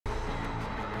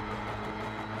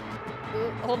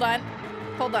Ooh, hold on.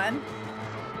 Hold on.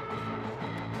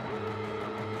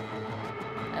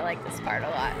 I like this part a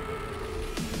lot.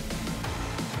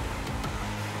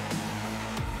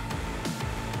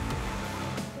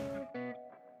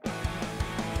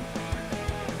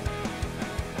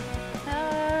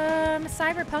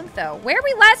 Cyberpunk though. Where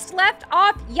we last left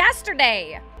off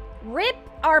yesterday. Rip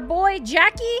our boy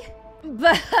Jackie.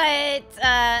 But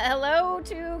hello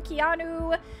to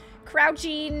Keanu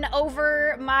crouching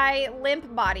over my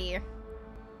limp body.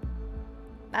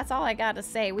 That's all I gotta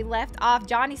say. We left off.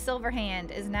 Johnny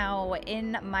Silverhand is now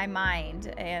in my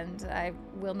mind, and I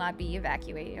will not be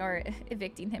evacuating or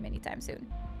evicting him anytime soon.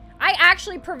 I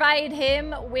actually provided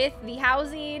him with the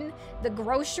housing, the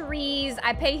groceries.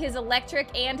 I pay his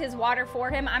electric and his water for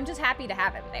him. I'm just happy to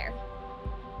have him there.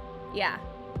 Yeah.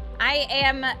 I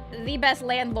am the best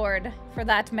landlord for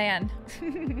that man.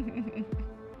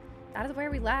 That is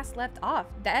where we last left off.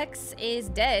 Dex is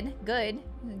dead. Good.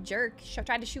 Jerk.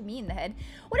 Tried to shoot me in the head.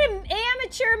 What an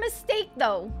amateur mistake,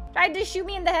 though. Tried to shoot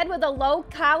me in the head with a low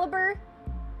caliber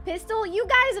pistol. You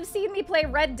guys have seen me play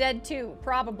Red Dead 2,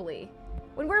 probably.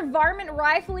 When we're varmint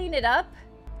rifling it up,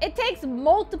 it takes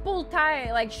multiple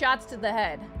shots to the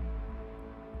head.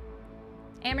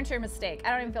 Amateur mistake. I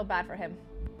don't even feel bad for him.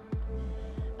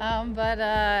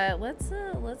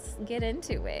 Let's get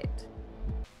into it.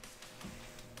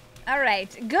 All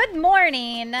right. Good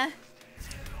morning.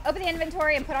 Open the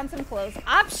inventory and put on some clothes.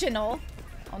 Optional.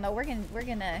 Oh no, we're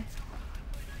gonna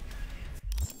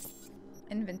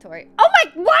inventory. Oh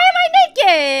my, why am I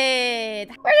naked?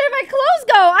 Where did my clothes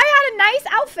go? I had a nice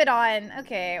outfit on.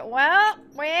 Okay, well,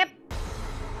 whip.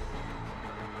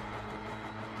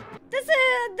 This is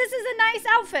a nice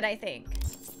outfit, I think.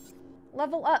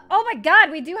 Level up. Oh my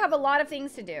god, we do have a lot of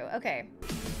things to do. Okay.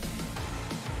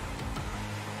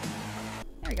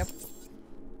 There we go.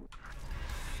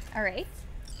 All right.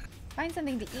 Find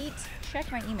something to eat. Check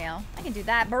my email. I can do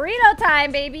that. Burrito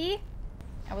time, baby.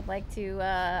 I would like to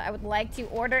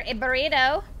order a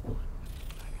burrito.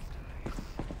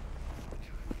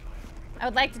 I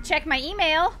would like to check my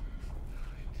email.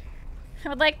 I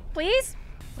would like, please.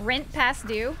 Rent past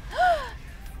due.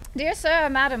 Dear sir,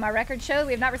 madam, our record shows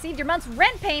we have not received your month's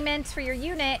rent payments for your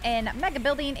unit in Mega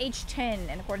Building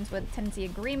H10. In accordance with tenancy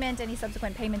agreement, any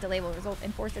subsequent payment delay will result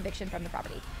in forced eviction from the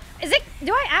property. Is it,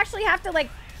 do I actually have to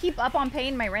keep up on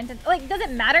paying my rent? Like, does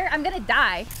it matter? I'm gonna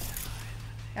die.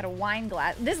 Got a wine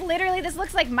glass. This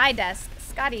looks like my desk.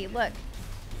 Scotty, look.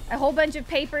 A whole bunch of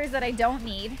papers that I don't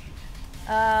need.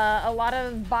 A lot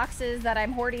of boxes that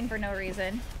I'm hoarding for no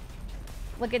reason.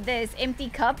 Look at this. Empty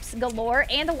cups galore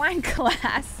and a wine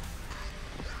glass.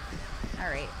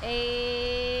 Alright.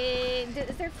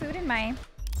 Is there food in my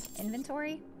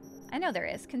inventory? I know there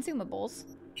is. Consumables.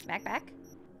 Backpack.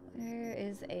 There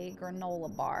is a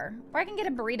granola bar. Or I can get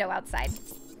a burrito outside.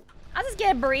 I'll just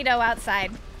get a burrito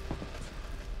outside.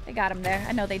 They got them there.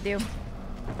 I know they do.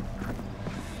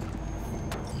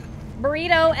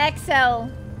 Burrito XL.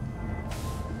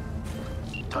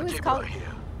 Who's called?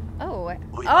 Oh.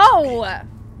 Oh!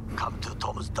 Come to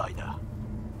Tom's Diner.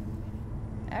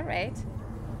 Alright.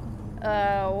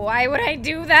 Why would I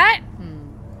do that?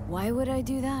 Why would I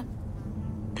do that?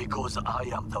 Because I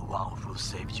am the one who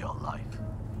saved your life.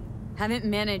 Haven't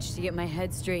managed to get my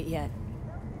head straight yet.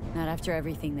 Not after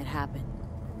everything that happened.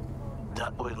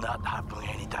 That will not happen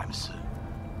anytime soon.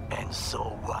 And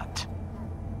so what?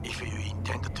 If you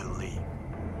intend to leave,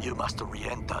 you must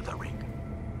re-enter the ring.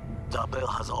 The bell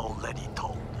has already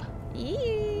tolled.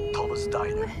 Ew. Tom's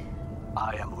Diner.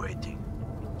 I am waiting.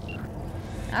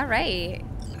 Alright.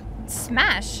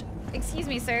 Smash. Excuse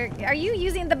me, sir. Are you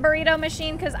using the burrito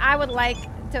machine? Because I would like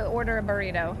to order a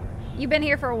burrito. You've been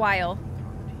here for a while.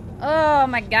 Oh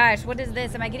my gosh. What is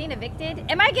this? Am I getting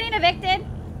evicted? Am I getting evicted?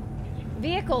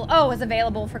 Vehicle, is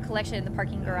available for collection in the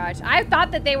parking garage. I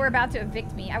thought that they were about to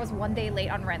evict me. I was one day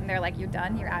late on rent and they're like, you're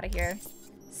done, you're out of here.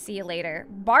 See you later.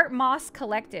 Bart Moss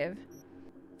Collective.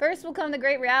 First will come the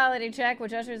great reality check,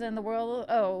 which ushers in the world,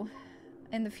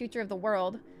 in the future of the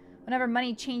world. Whenever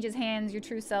money changes hands, your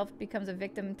true self becomes a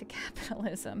victim to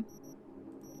capitalism.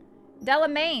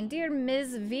 Delamain, dear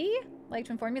Ms. V, I'd like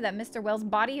to inform you that Mr. Wells'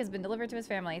 body has been delivered to his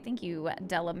family. Thank you,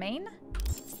 Delamain.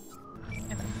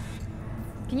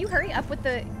 Can you hurry up with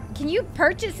the... Can you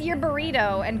purchase your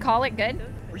burrito and call it good?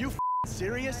 Are you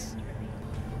serious?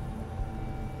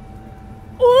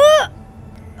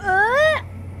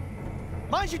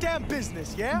 Mind your damn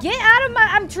business, yeah? Get out of my...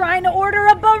 I'm trying to order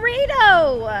a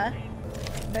burrito!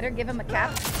 Better give him a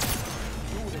cap. Trying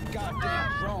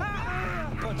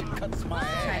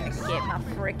to get my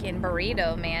freaking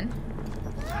burrito, man.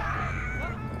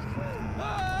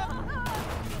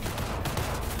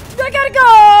 I gotta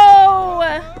go!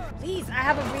 Please, I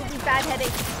have a really bad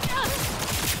headache.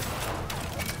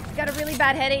 I got a really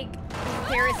bad headache. There's a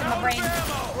terrorist in my brain.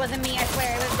 It wasn't me, I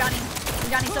swear. It was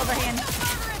Johnny Silverhand.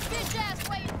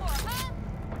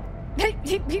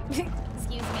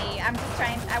 Excuse me, I'm just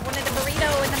trying. I wanted a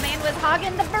burrito and the man was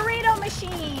hogging the burrito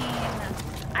machine.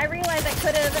 I realized I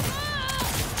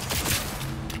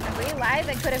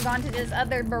could have gone to this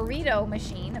other burrito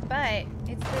machine, but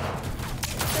it's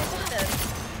the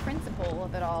principle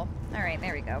of it all. All right,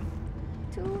 there we go.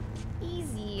 Too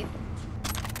easy.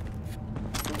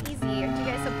 Too easy. Aren't you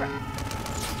guys so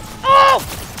Oh!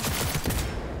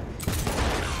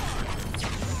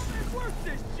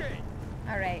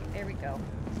 All right, there we go.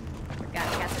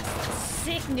 Got this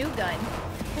sick new gun.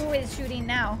 Who is shooting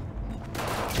now?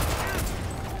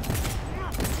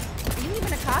 Are you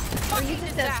even a cop? Or are you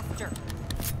just a...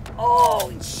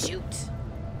 Oh, shoot.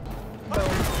 Boom.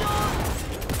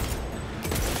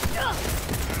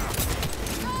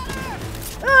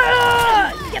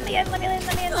 Get me in, let me in.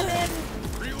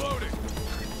 Reloading.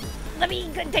 Let me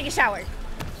go take a shower.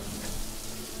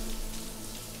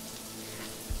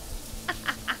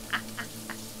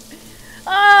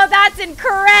 Oh, that's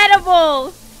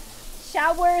incredible!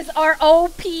 Showers are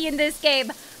OP in this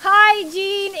game.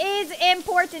 Hygiene is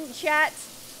important, chat.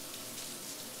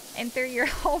 Enter your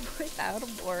home without a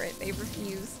warrant. They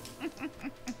refuse.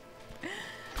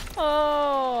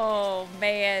 Oh,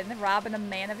 man. Robbing a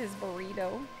man of his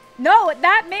burrito. No,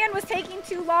 that man was taking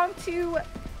too long to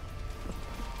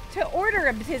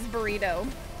order his burrito.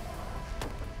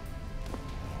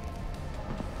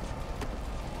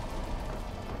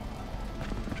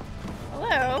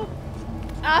 Hello,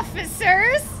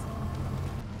 officers.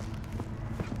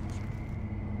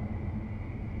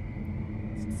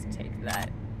 Let's take that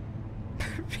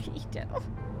burrito.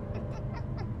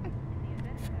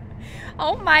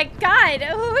 Oh my God,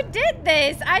 who did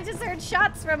this? I just heard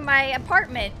shots from my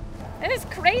apartment. That is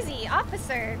crazy.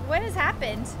 Officer, what has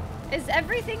happened? Is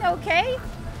everything okay?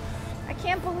 I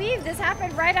can't believe this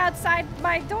happened right outside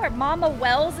my door. Mama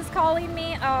Wells is calling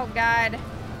me. Oh God.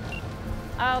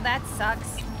 Oh, that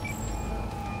sucks.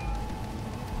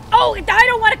 Oh, I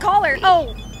don't want to call her.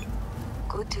 Oh.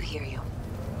 Good to hear you.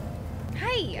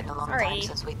 Hi. Been a long time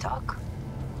since we talked.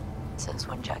 Since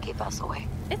when Jackie passed away.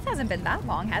 It hasn't been that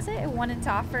long, has it? I wanted to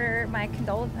offer my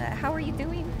condolences. How are you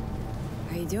doing?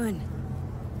 How are you doing?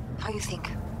 How you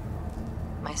think?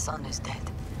 My son is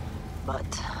dead, but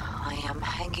I am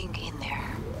hanging in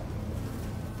there.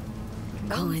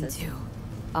 Calling to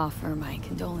offer my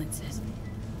condolences.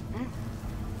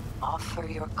 Offer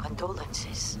your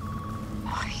condolences.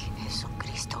 Ay,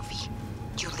 Jesucristo V.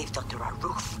 You lived under our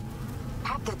roof.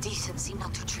 Have the decency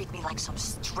not to treat me like some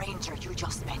stranger you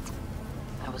just met.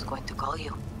 I was going to call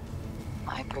you.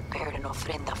 I prepared an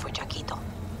offrenda for Jaquito.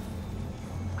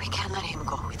 We can't let him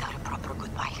go without a proper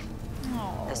goodbye.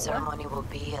 Oh. The ceremony will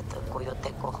be at the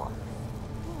Coyote Cojo.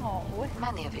 Oh.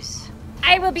 Many of his...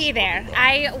 I will be there.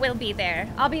 I will be there.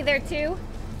 I'll be there too.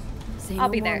 Say I'll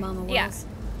no be more, there. Mama Wells. Yeah.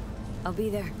 I'll be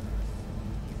there.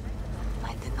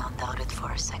 I did not doubt it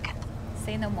for a second.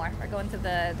 Say no more. We're going to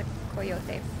the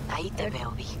Coyote. Ahí te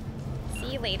veo, Vi.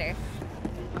 See you later.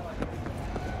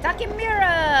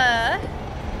 Takemura!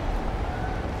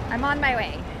 I'm on my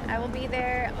way. I will be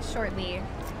there shortly.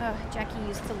 Oh, Jackie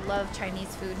used to love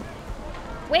Chinese food.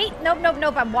 Wait, nope.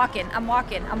 I'm walking.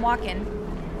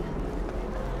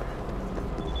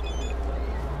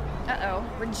 Uh-oh.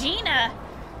 Regina!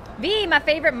 V, my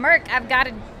favorite merc. I've got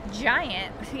a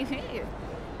giant.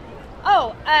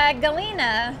 Oh,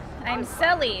 Galena. I'm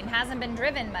selling. Hasn't been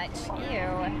driven much. Ew.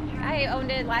 I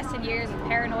owned it last 10 years. Was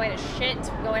paranoid as shit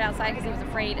going outside because he was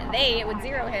afraid they would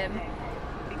zero him.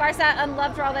 Car sat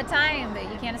unloved for all that time.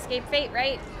 You can't escape fate,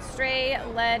 right? Stray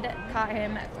lead caught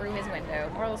him through his window.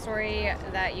 Moral of the story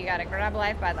that you gotta grab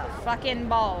life by the fucking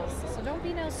balls. So don't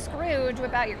be no Scrooge.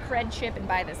 Whip out your cred chip and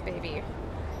buy this baby.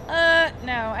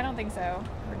 No, I don't think so,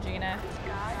 Regina.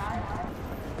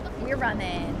 We're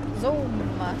running. Zoom.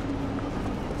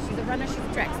 She's a runner, she's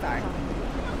a track star.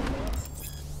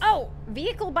 Oh,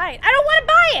 vehicle bind. I don't want to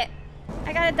buy it!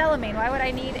 I got a Delamain. Why would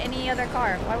I need any other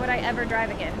car? Why would I ever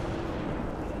drive again?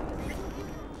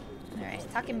 Alright,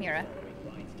 Takemura.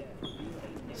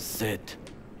 Sit.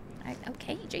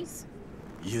 Okay, jeez.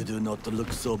 You do not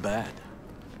look so bad.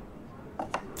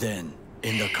 Then,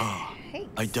 in the car,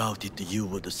 Thanks. I doubted you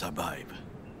would survive.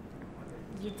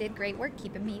 You did great work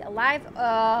keeping me alive.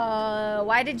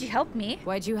 Why did you help me?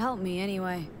 Why'd you help me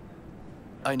anyway?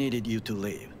 I needed you to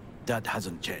leave. That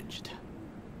hasn't changed.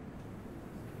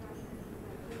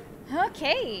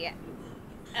 Okay.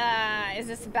 Is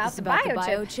this about the about biochip? the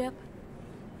biochip?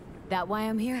 That why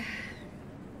I'm here?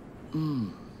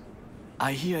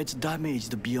 I hear it's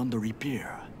damaged beyond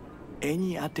repair.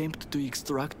 Any attempt to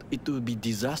extract it would be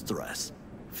disastrous.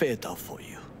 Fatal for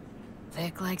you.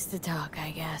 Vic likes to talk,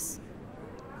 I guess.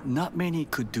 Not many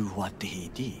could do what he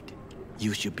did.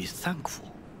 You should be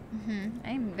thankful.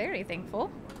 I'm very thankful.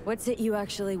 What's it you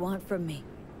actually want from me?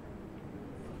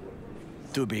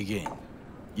 To begin,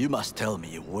 you must tell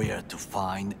me where to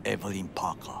find Evelyn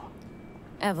Parker.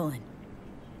 Evelyn.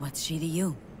 What's she to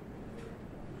you?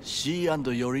 She and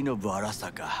Yorinobu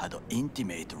Arasaka had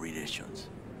intimate relations.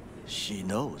 She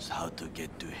knows how to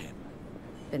get to him.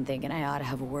 Been thinking I ought to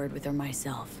have a word with her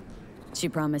myself. She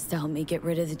promised to help me get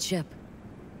rid of the chip.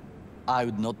 I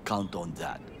would not count on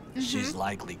that. She's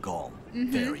likely gone,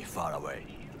 very far away.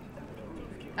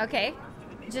 Okay.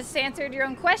 Just answered your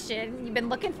own question. You've been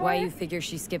looking for Why her? you figure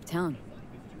she skipped town?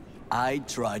 I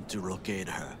tried to locate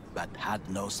her, but had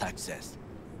no success.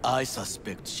 I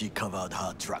suspect she covered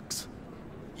her tracks.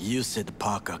 You said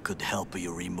Parker could help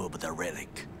you remove the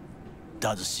relic.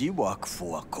 Does she work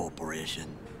for a corporation?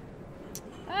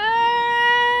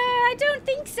 I don't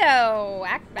think so.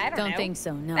 I don't know. Don't think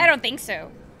so, no. I don't think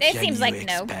so. It Can seems you like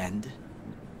no. expand?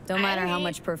 Don't matter how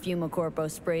much perfume a corpo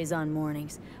sprays on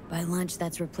mornings. By lunch,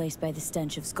 that's replaced by the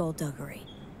stench of skullduggery.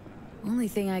 Only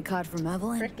thing I caught from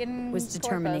Evelyn Frickin' was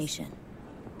determination.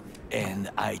 And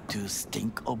I too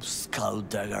stink of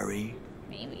skullduggery.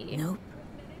 Maybe. Nope.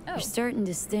 Oh, You're starting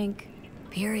to stink.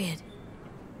 Period.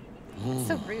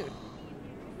 so rude.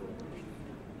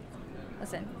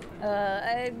 Listen,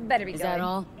 I better be Is going. that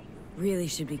all? Really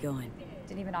should be going.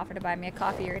 Didn't even offer to buy me a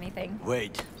coffee or anything.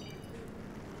 Wait.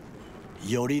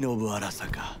 Yorinobu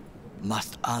Arasaka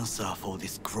must answer for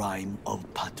this crime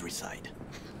of patricide.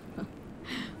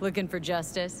 Looking for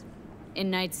justice? In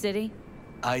Night City?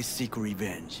 I seek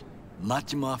revenge.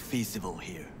 Much more feasible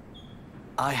here.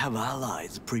 I have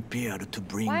allies prepared to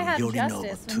bring Why have Yorinobu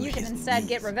justice to when you can his instead knees.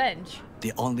 get revenge?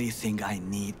 The only thing I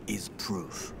need is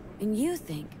proof. And you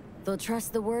think they'll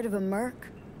trust the word of a merc?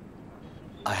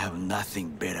 I have nothing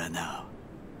better now.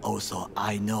 Also,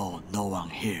 I know no one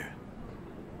here.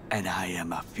 And I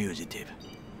am a fugitive.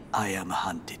 I am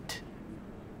hunted.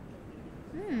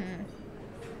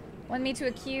 Want me to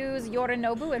accuse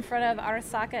Yorinobu in front of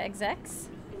Arasaka execs?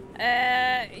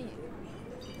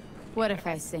 What if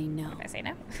I say no? I say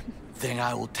no. Then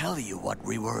I will tell you what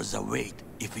rewards await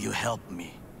if you help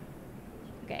me.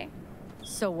 Okay.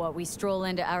 So what, we stroll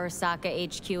into Arasaka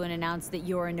HQ and announce that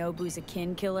Yorinobu's a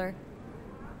kin killer?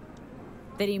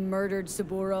 That he murdered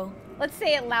Saburo? Let's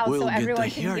say it loud We'll so get the everyone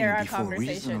can hearing hear our before conversation.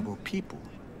 reasonable people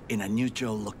in a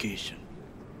neutral location.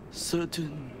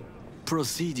 Certain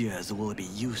procedures will be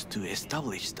used to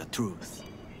establish the truth.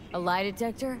 A lie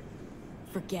detector?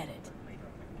 Forget it.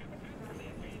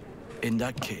 In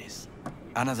that case,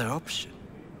 another option.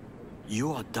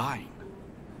 You are dying.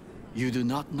 You do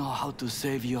not know how to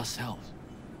save yourself.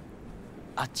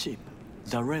 A chip,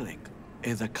 the relic,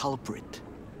 is a culprit.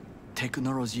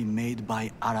 Technology made by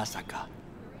Arasaka.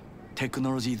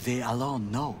 Technology they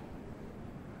alone know.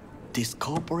 This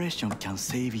corporation can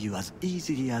save you as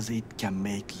easily as it can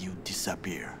make you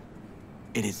disappear.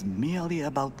 It is merely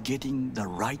about getting the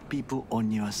right people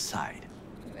on your side.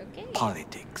 Okay.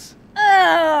 Politics.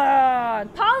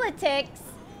 Politics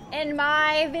in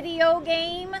my video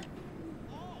game?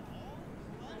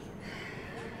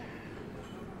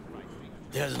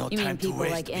 There's no You mean time to people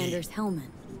waste. like Anders Hellman?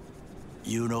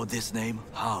 You know this name?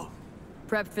 How?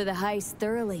 Prepped for the heist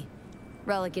thoroughly.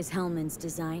 Relic is Hellman's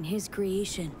design, his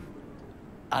creation.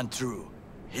 Untrue.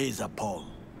 He's a pawn.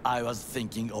 I was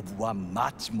thinking of one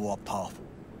much more powerful.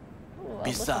 Ooh,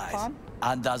 what's the Besides, pawn?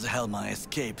 Anders Hellman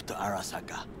escaped to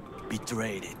Arasaka.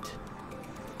 Betrayed it.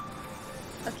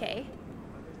 Okay.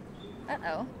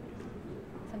 Uh-oh.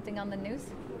 Something on the news?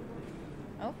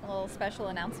 Oh, a little special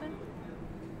announcement?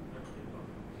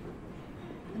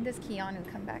 When does Keanu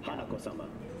come back out? Hanako-sama,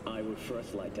 I would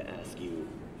first like to ask you...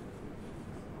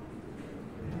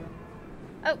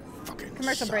 Oh, Fucking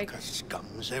commercial break.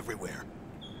 scums everywhere.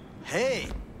 Hey,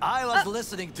 I was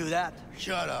listening to that.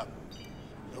 Shut up.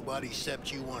 Nobody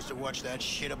except you wants to watch that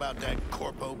shit about that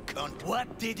corpo cunt.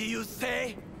 What did you say?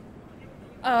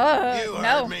 You no.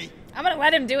 heard me. I'm gonna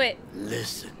let him do it.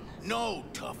 Listen. No,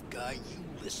 tough guy, you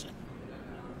listen.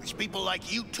 It's people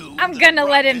like you two I'm that gonna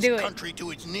brought let him this do it. country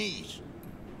to its knees.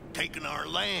 Taking our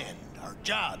land, our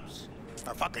jobs,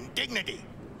 our fucking dignity.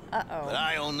 But Uh-oh.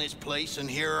 I own this place, and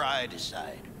here I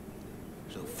decide.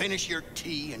 So finish your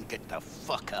tea and get the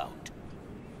fuck out.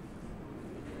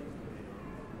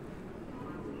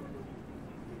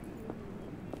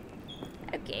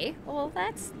 Okay, well,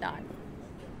 that's not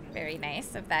very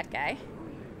nice of that guy.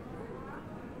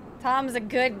 Tom's a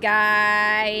good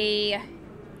guy.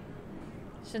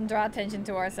 Shouldn't draw attention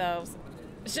to ourselves.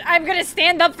 I'm gonna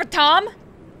stand up for Tom?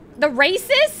 The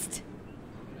racist?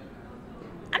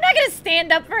 I'm not gonna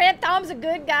stand up for him. Tom's a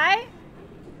good guy.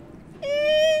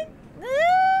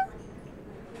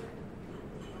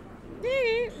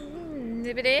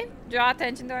 Draw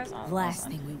attention to ourselves. The last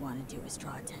thing we want to do is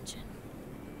draw attention.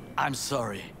 I'm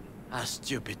sorry. A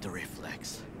stupid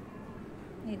reflex.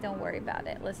 Hey, don't worry about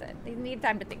it. Listen, you need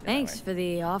time to think. Thanks for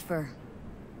the offer.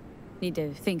 Need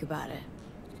to think about it.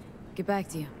 Get back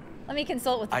to you. Let me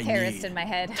consult with the terrorist in my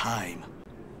head. Time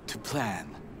to plan,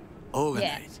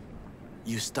 organize.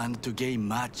 You stand to gain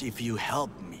much if you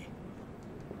help me.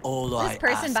 All this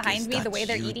person behind me, the way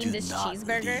they're eating this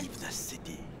cheeseburger. Leave the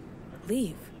city.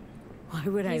 Leave? Why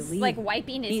would I leave? He's like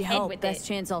wiping his head with it. Best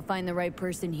chance I'll find the right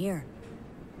person here.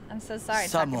 I'm so sorry,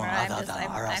 Someone Takemura. other than I'm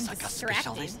Arasaka distracted.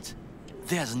 specialist.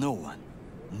 There's no one,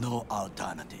 no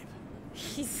alternative.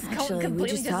 He's Actually,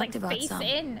 completely we just like talked about face some.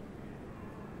 in.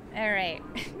 All right.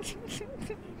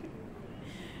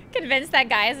 Convinced that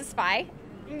guy is a spy.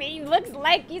 I mean, he looks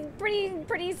like he's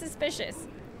pretty suspicious.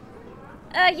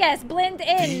 Yes, blend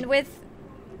in with.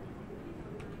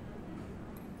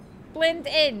 Blend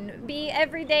in. Be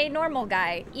everyday normal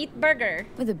guy. Eat burger.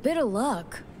 With a bit of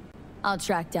luck, I'll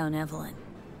track down Evelyn.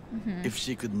 If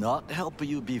she could not help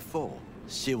you before,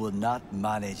 she will not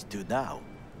manage to now.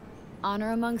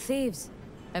 Honor among thieves.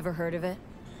 Ever heard of it?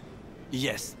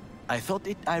 Yes, I thought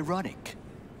it ironic.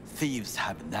 Thieves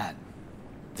have none.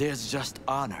 There's just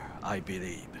honor, I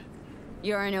believe.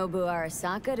 Yorinobu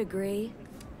Arasaka degree?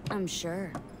 I'm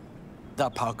sure. The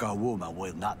Parker woman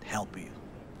will not help you.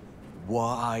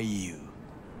 What are you?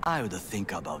 I would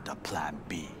think about a plan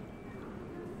B.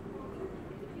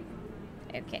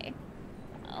 Okay.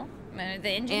 Well, the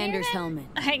engineer. Anders then? Hellman.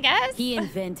 I guess. He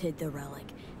invented the relic.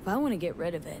 If I want to get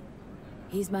rid of it,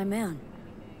 he's my man.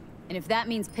 And if that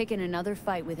means picking another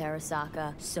fight with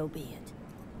Arasaka, so be it.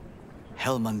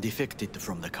 Hellman defected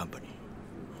from the company.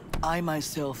 I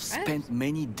myself spent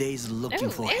many days looking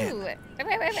for him.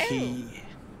 He...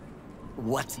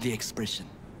 What's the expression?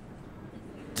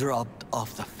 Dropped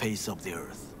off the face of the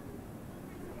earth.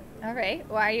 All right.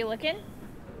 Why are you looking?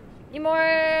 You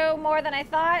more than I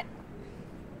thought.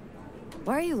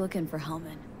 Why are you looking for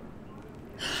Hellman?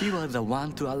 He was the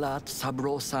one to alert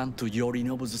Saburo-san to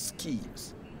Yorinobu's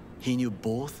schemes. He knew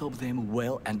both of them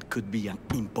well and could be an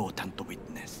important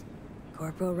witness.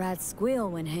 Corporal rats squeal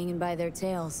when hanging by their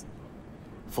tails.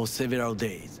 For several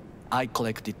days, I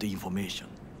collected the information.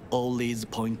 All leads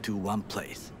point to one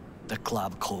place, the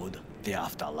club called the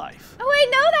Afterlife. Oh, I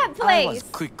know that place! I was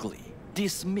quickly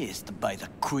dismissed by the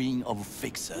queen of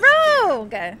fixers.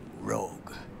 Rogue!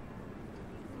 Rogue.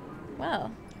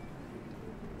 Well.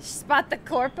 Spot the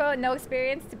corpo, no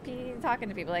experience to be talking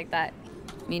to people like that.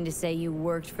 Mean to say you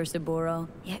worked for Saburo,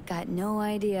 yet got no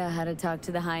idea how to talk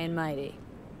to the high and mighty.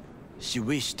 She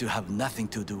wished to have nothing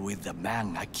to do with the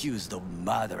man accused of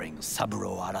murdering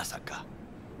Saburo Arasaka.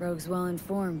 Rogue's well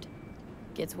informed.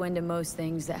 Gets wind of most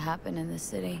things that happen in the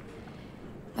city.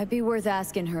 Might be worth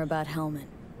asking her about Hellman.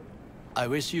 I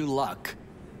wish you luck.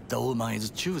 The woman is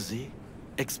choosy,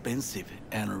 expensive,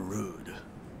 and rude.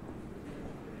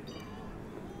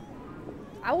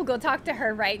 I will go talk to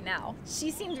her right now. She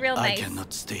seemed real nice. I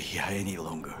cannot stay here any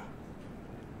longer.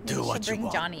 Maybe Do what you bring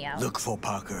want. Johnny out. Look for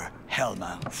Parker,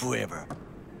 Hellman, whoever.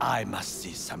 I must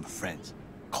see some friends.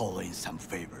 Call in some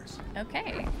favors.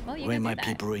 Okay. Well, you When can do my that.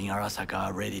 people in Arasaka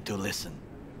are ready to listen,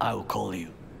 I will call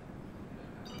you.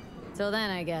 Till then,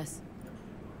 I guess.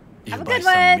 If Have a by good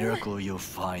some one. miracle you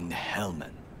find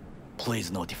Hellman,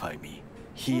 please notify me.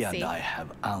 He We'll and see. I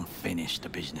have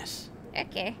unfinished business.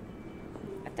 Okay.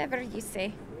 Whatever you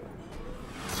say.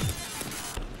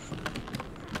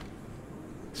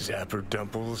 Zapper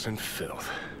dumples and filth.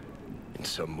 In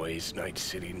some ways, Night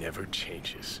City never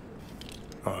changes.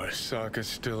 Arasaka's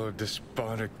still a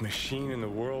despotic machine and the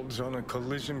world's on a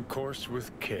collision course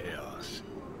with chaos.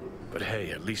 But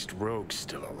hey, at least Rogue's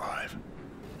still alive.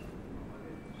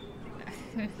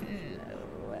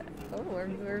 Oh,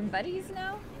 we're buddies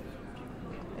now?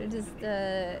 We're just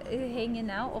hanging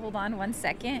out. Hold on 1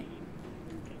 second.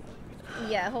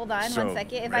 Yeah, hold on 1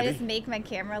 second. If I just make my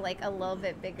camera like a little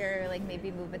bit bigger, like maybe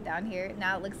move it down here.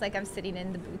 Now it looks like I'm sitting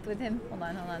in the booth with him. Hold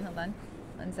on.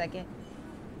 1 second.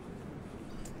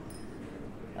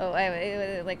 Oh,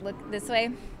 I like look this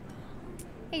way.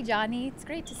 Hey Johnny, it's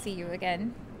great to see you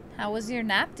again. How was your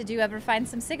nap? Did you ever find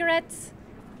some cigarettes?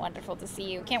 Wonderful to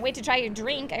see you. Can't wait to try your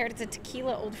drink. I heard it's a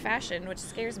tequila old fashioned, which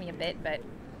scares me a bit, but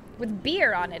with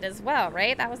beer on it as well,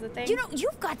 right? That was the thing. You know,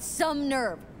 you've got some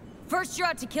nerve. First you're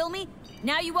out to kill me,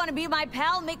 now you want to be my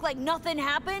pal and make like nothing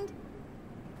happened?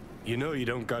 You know you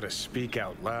don't gotta speak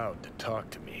out loud to talk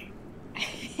to me.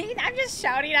 I'm just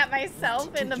shouting at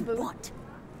myself in the booth.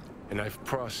 And I've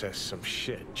processed some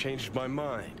shit, changed my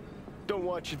mind. Don't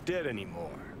want you dead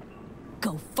anymore.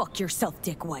 Go fuck yourself,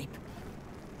 dickwipe.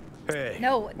 Hey,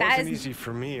 no, that wasn't easy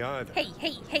for me either.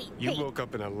 Hey, You woke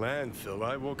up in a landfill,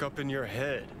 I woke up in your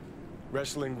head.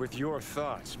 Wrestling with your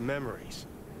thoughts, memories.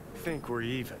 Think we're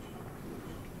even.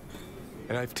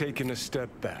 And I've taken a step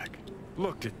back,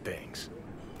 looked at things.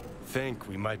 Think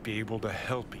we might be able to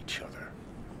help each other.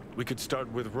 We could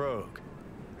start with Rogue.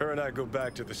 Her and I go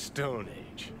back to the Stone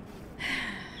Age.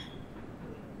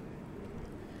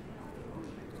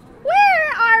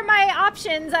 Where are my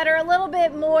options that are a little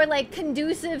bit more like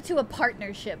conducive to a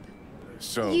partnership?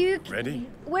 So, ready?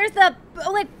 Where's the,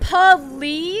 like,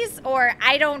 police or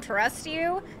I don't trust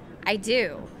you? I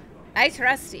do. I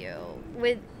trust you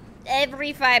with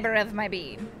every fiber of my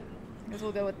being. I guess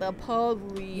we'll go with the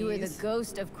police. You are the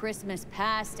ghost of Christmas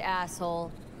past,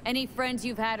 asshole. Any friends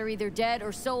you've had are either dead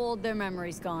or so old their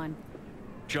memory's gone.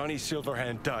 Johnny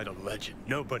Silverhand died a legend.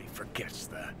 Nobody forgets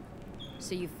that.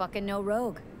 So you fucking know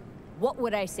Rogue. What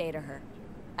would I say to her?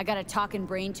 I got a talking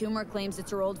brain tumor, claims it's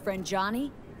her old friend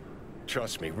Johnny?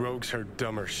 Trust me, Rogue's heard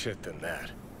dumber shit than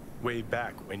that. Way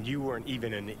back when you weren't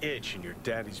even an itch in your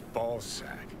daddy's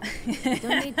ballsack.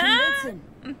 Don't need convincing.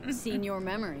 Seen your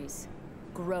memories.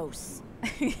 Gross.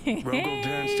 Rogue will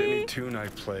dance to any tune I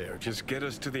play her. Just get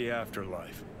us to the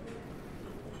afterlife.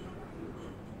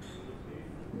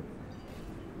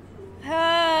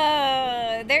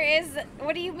 There is,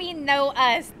 what do you mean no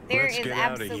us? There Let's is get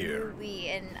out of absolutely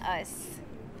an us.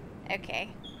 Okay.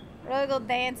 Rogue will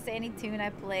dance to any tune I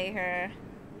play her.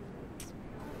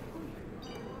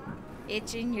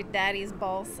 Itching your daddy's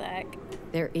ball sack.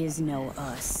 There is no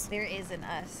us. There is an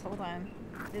us. Hold on.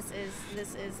 This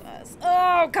is us.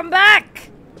 Oh, come back!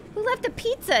 Who left a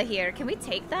pizza here? Can we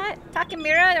take that?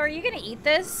 Takemura, are you gonna eat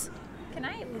this? Can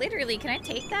I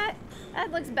take that?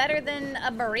 That looks better than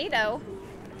a burrito.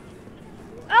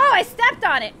 Oh, I stepped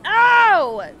on it.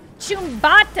 Oh,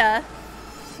 Chumbata.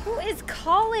 Who is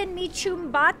calling me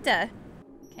Chumbata?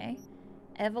 Okay.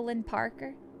 Evelyn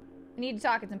Parker. We need to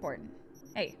talk, it's important.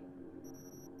 Hey.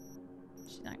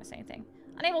 She's not gonna say anything.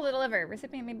 Unable to deliver.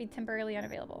 Recipient may be temporarily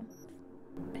unavailable.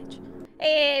 Bitch.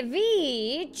 Hey,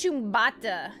 V.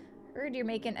 Chumbata. Heard you're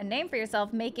making a name for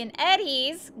yourself, making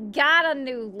Eddie's. Got a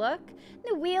new look.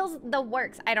 New wheels, the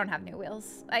works. I don't have new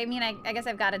wheels. I mean, I guess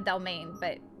I've got a Delamain,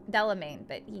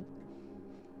 but he...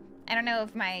 I don't know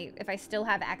if I still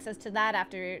have access to that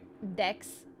after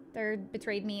Dex Third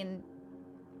betrayed me and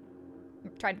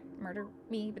tried to murder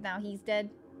me, but now he's dead.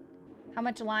 How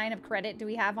much line of credit do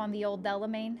we have on the old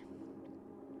Delamain?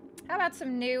 How about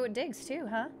some new digs too,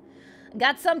 huh?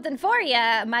 Got something for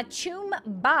ya. My chum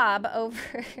Bob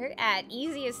over at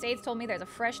Easy Estates told me there's a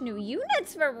fresh new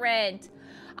units for rent.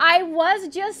 I was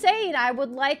just saying I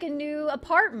would like a new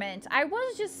apartment. I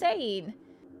was just saying.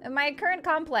 My current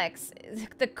complex,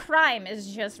 the crime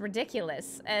is just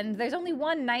ridiculous. And there's only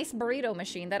one nice burrito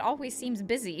machine that always seems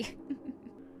busy.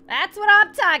 That's what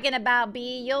I'm talking about,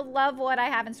 B. You'll love what I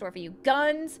have in store for you.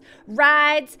 Guns,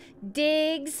 rides,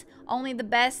 digs. Only the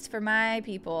best for my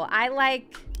people. I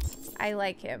like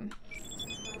him.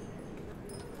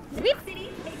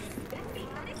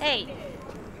 Hey.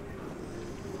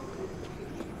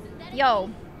 Yo.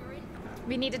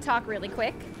 We need to talk really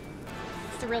quick.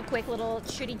 Just a real quick little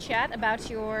shitty chat about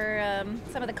your,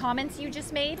 some of the comments you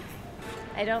just made.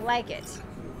 I don't like it.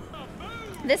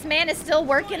 This man is still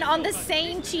working on the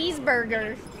same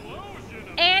cheeseburger.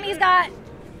 And he's got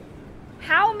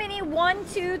how many? 1,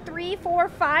 2, 3, 4,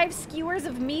 5 skewers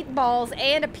of meatballs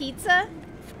and a pizza?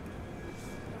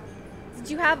 Did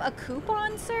you have a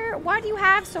coupon, sir? Why do you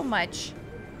have so much?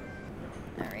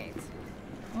 All right.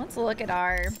 Let's look at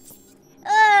our...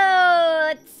 Oh,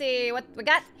 let's see what we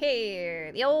got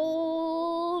here. The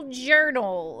old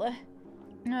journal.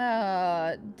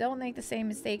 Don't make the same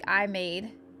mistake I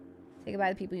made. Say goodbye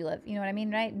to the people you love. You know what I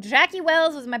mean, right? Jackie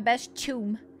Wells was my best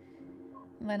chum.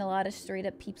 I find a lot of straight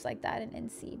up peeps like that in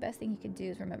NC. Best thing you could do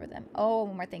is remember them. Oh,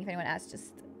 one more thing. If anyone asks,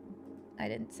 just... I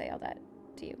didn't say all that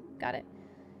to you. Got it.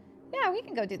 Yeah, we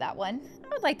can go do that one. I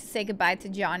would like to say goodbye to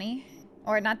Johnny.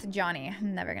 Or not to Johnny.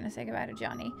 I'm never gonna say goodbye to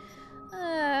Johnny.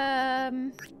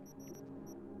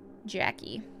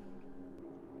 Jackie.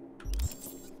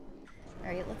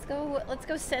 Alright, let's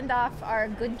go send off our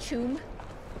good chum.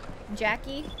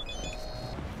 Jackie.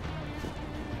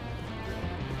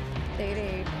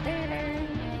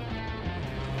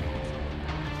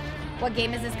 What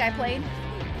game is this guy playing?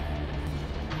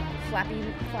 Flappy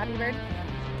Bird?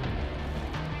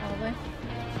 Probably.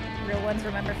 Real ones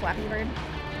remember Flappy Bird.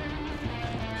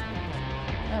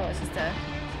 Oh, it's just a...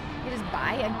 You just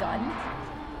buy a gun?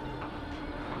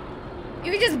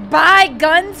 You can just buy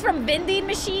guns from vending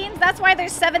machines? That's why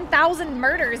there's 7,000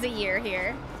 murders a year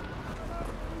here.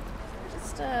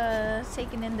 Just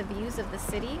taking in the views of the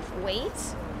city. Wait.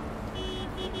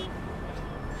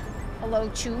 Hello,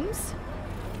 chooms.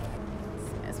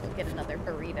 Might as well get another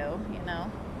burrito, you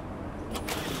know.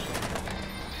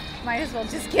 Might as well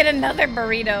just get another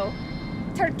burrito.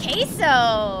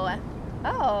 Turqueso.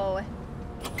 Oh.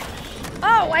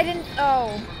 Oh, I didn't.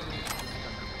 Oh.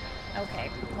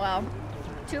 Okay, well.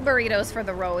 2 burritos for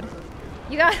the road.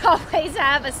 You gotta always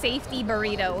have a safety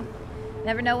burrito.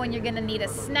 Never know when you're gonna need a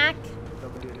snack.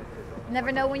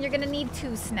 Never know when you're gonna need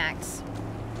 2 snacks.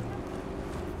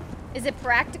 Is it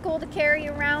practical to carry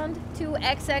around 2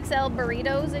 XXL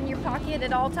burritos in your pocket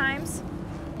at all times?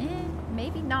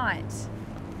 Maybe not.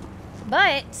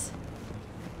 But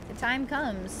the time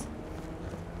comes,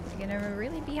 you're gonna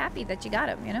really be happy that you got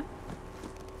them, you know?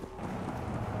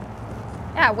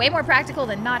 Yeah, way more practical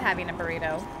than not having a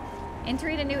burrito.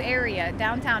 Entering a new area,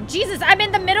 downtown. Jesus, I'm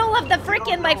in the middle of the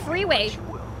freaking, like, freeway.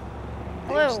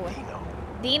 Hello.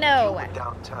 Dino.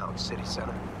 Downtown city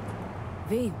center.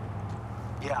 V.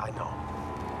 Yeah, I know.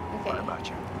 Okay. What about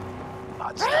you?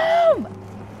 Boom!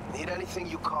 Need anything,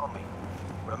 you call me.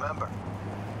 Remember,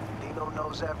 Dino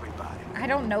knows everybody. I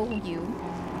don't know you.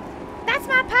 That's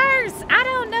my purse. I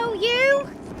don't know you.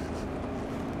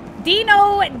 Dinovich.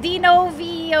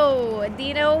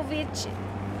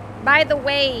 By the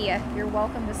way, you're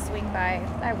welcome to swing by.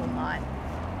 I will not.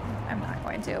 I'm not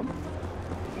going to.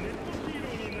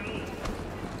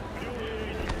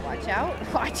 Watch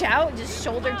out. Watch out. Just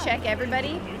shoulder check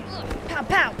everybody. Pow,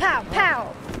 pow, pow,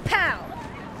 pow, pow,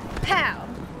 pow.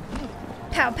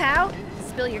 Pow, pow.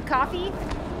 Spill your coffee.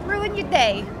 Ruin your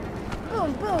day.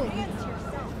 Boom, boom.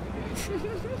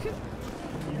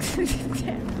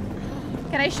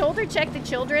 Can I shoulder check the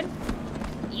children?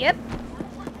 Yep.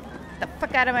 The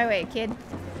fuck out of my way, kid.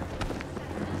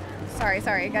 Sorry.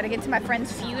 I gotta get to my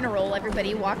friend's funeral.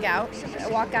 Everybody walk out.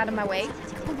 Walk out of my way.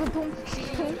 Boom, boom, boom,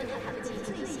 boom.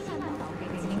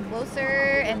 Getting closer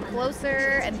and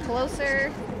closer and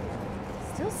closer.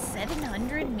 Still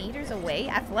 700 meters away.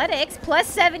 Athletics plus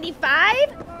 75?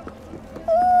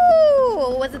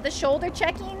 Ooh! Was it the shoulder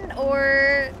checking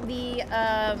or the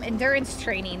endurance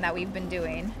training that we've been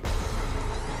doing?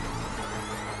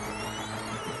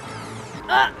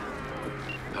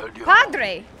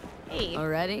 Padre! Hey.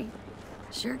 Already?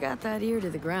 Sure got that ear to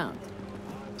the ground.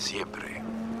 Siempre.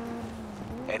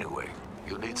 Anyway,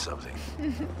 you need something.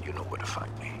 You know where to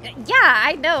find me. Yeah,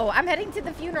 I know. I'm heading to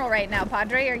the funeral right now,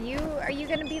 Padre. Are you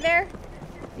gonna be there?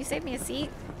 You save me a seat?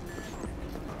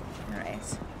 Alright.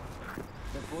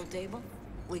 The pool table?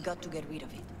 We got to get rid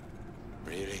of it.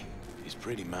 Really? It's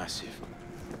pretty massive.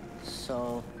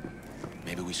 So...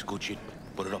 Maybe we scooch it,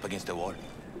 put it up against the wall.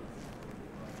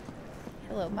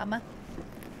 Hello, Mama.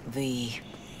 V.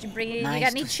 Did you bring it? Nice You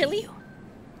got any to see chili? you.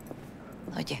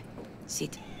 Oye,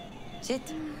 sit.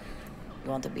 Sit. You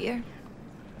want a beer?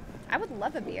 I would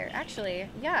love a beer, actually.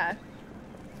 Yeah.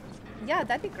 Yeah,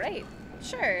 that'd be great.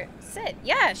 Sure. Sit.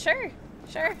 Yeah, sure.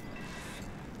 Sure.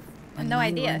 I have no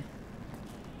idea.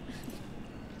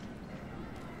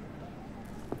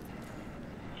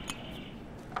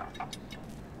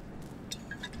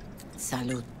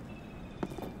 Salud.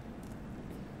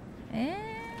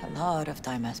 A lot of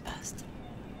time has passed.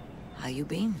 How you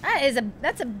been?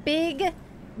 That's a big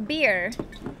beer.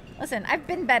 Listen, I've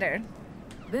been better.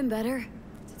 Been better,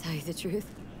 to tell you the truth.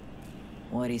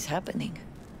 What is happening?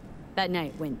 That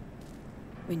night when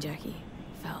Jackie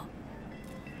fell.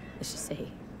 Let's just say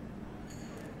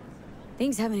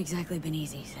things haven't exactly been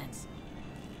easy since.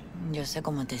 Yo sé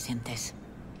cómo te sientes.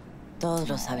 Todos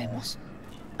lo sabemos.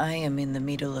 I am in the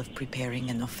middle of preparing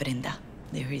an offrenda.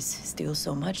 There is still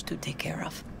so much to take care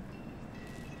of.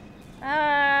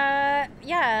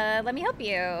 Yeah, let me help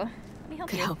you.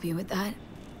 Could help you with that?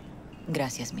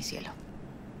 Gracias, mi cielo.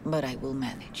 But I will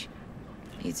manage.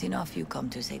 It's enough you come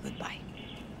to say goodbye.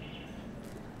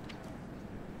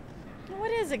 What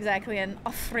is exactly an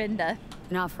offrenda?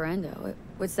 An offerenda?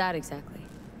 What's that exactly?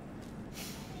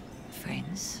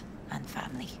 Friends and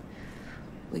family.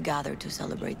 We gather to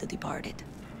celebrate the departed.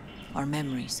 Our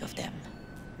memories of them.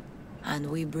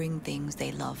 And we bring things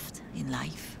they loved in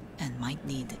life and might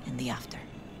need in the after.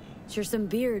 Sure some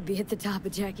beer would be at the top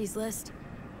of Jackie's list.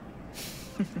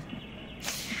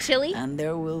 Chili? And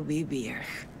there will be beer.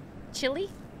 Chili?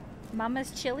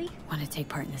 Mama's chili? Want to take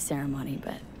part in the ceremony,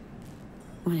 but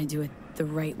want to do it the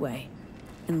right way,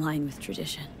 in line with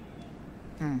tradition.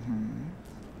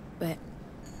 But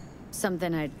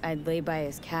something I'd lay by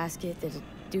his casket that'd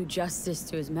do justice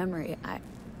to his memory. I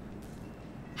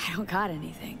don't got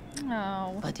anything.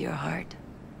 Oh. But your heart,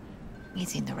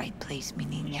 He's in the right place, mi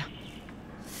niña.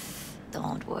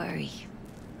 Don't worry.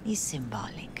 He's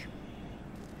symbolic.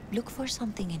 Look for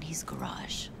something in his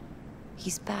garage.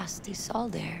 His past is all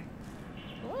there.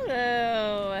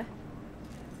 Ooh.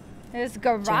 His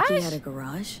garage? Jackie had a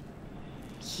garage?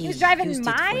 He was driving used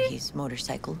my it for his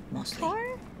motorcycle, mostly.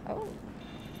 car? Oh.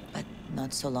 But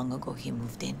not so long ago, he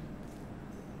moved in.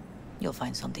 You'll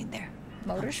find something there.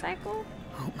 Motorcycle?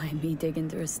 Won't mind me digging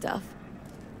through his stuff.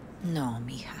 No,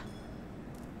 mija.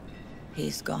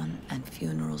 He's gone, and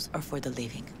funerals are for the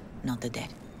living, not the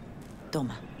dead.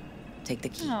 Toma. Take the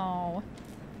key. Oh.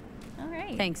 All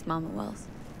right. Thanks, Mama Wells.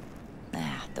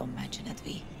 Ah, don't mention it,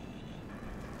 V.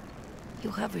 You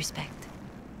have respect.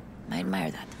 I admire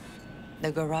that.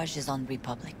 The garage is on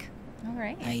Republic. All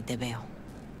right. Ahí te veo.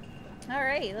 All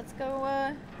right, let's go,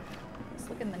 let's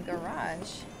look in the garage.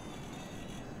 Is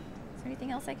there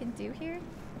anything else I can do here?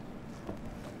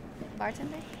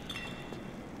 Bartender?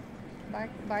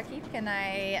 Barkeep, can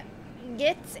I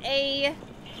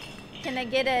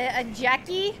get a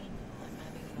Jackie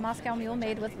Moscow Mule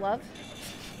made with love?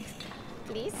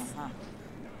 Please?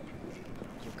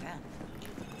 You can.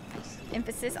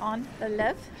 Emphasis on the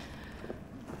love.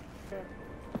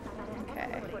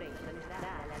 Okay.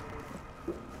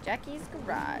 Jackie's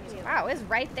garage. Wow, it's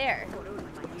right there.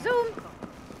 Zoom!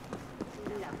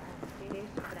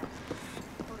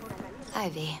 Hi,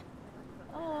 V.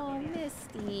 Oh,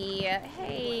 Misty.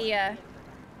 Hey,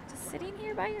 just sitting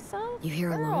here by yourself? You here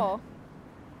Girl. alone?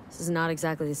 This is not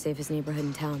exactly the safest neighborhood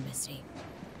in town, Misty.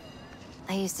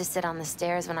 I used to sit on the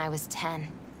stairs when I was 10.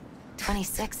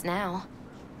 26 now.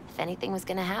 If anything was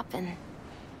gonna happen,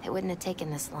 it wouldn't have taken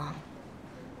this long.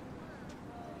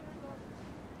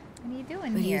 What are you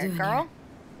doing What are you here, doing girl? here?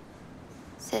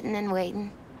 Sitting and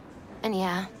waiting. And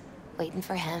yeah, waiting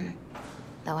for him.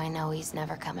 Though I know he's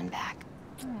never coming back.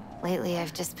 Lately,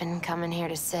 I've just been coming here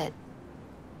to sit.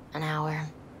 An hour.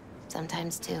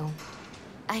 Sometimes 2.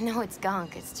 I know it's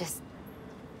gonk, it's just...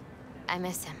 I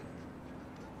miss him.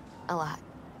 A lot.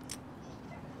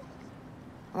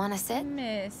 Wanna sit?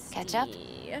 Misty. Catch up?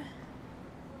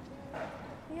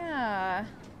 Yeah.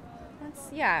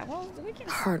 Yeah, well, we can...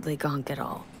 Hardly gonk at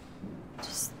all.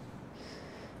 Just,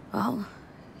 well,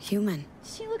 human.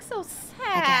 She looks so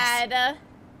sad.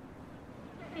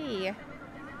 Hey.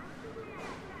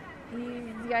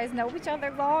 You guys know each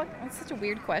other long? That's such a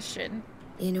weird question.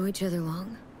 You know each other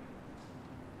long?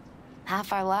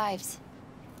 Half our lives.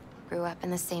 Grew up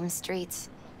in the same streets.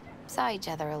 Saw each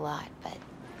other a lot, but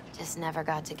just never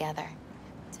got together.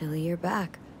 Till you're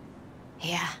back.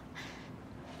 Yeah.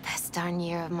 Best darn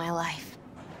year of my life.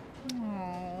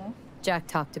 Aww. Jack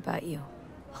talked about you.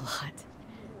 A lot.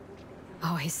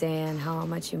 Always saying how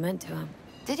much you meant to him.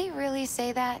 Did he really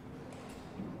say that?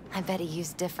 I bet he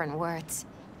used different words.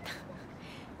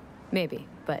 Maybe,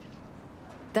 but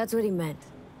that's what he meant.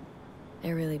 I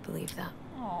really believe that.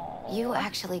 Aww. You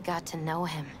actually got to know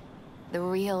him. The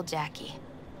real Jackie.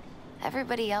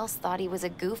 Everybody else thought he was a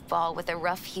goofball with a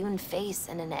rough-hewn face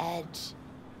and an edge.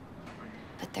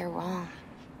 But they're wrong.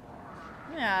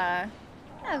 Yeah.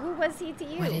 Yeah, who was he to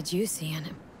you? What did you see in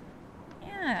him?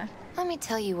 Yeah. Let me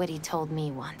tell you what he told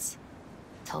me once.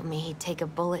 Told me he'd take a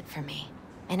bullet for me.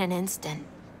 In an instant.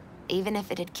 Even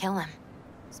if it'd kill him.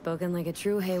 Spoken like a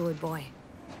true Haywood boy.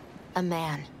 A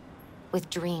man. With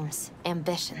dreams,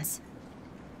 ambitions.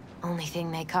 Only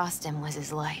thing they cost him was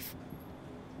his life.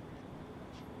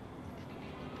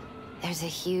 There's a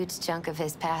huge chunk of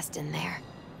his past in there.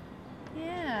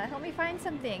 Yeah, help me find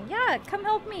something. Yeah, come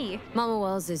help me. Mama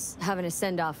Wells is having a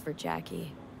send-off for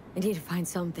Jackie. I need to find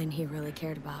something he really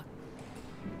cared about.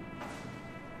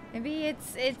 Maybe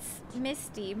it's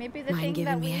Misty. Maybe the Mind thing giving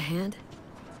that me a hand?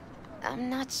 I'm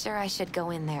not sure I should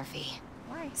go in there, V.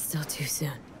 Why? Still too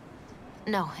soon.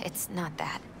 No, it's not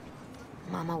that.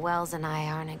 Mama Wells and I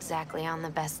aren't exactly on the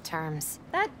best terms.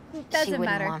 That She doesn't wouldn't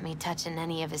matter. want me touching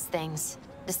any of his things.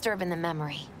 Disturbing the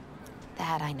memory.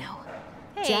 That I know.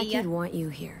 Hey. Jackie'd want you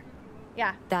here.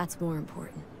 Yeah. That's more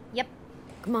important. Yep.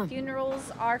 Come on.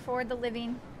 Funerals are for the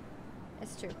living.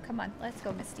 It's true. Come on, let's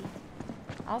go, Misty.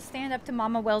 I'll stand up to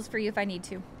Mama Wells for you if I need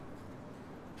to.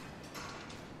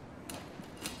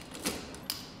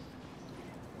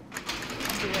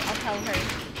 I'll do it. I'll tell her.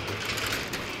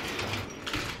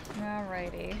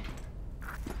 Alrighty.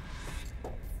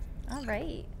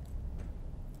 Alright.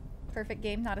 Perfect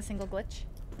game, not a single glitch.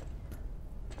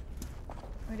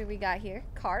 What do we got here?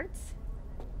 Cards?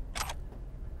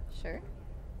 Sure.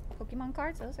 Pokemon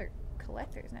cards? Those are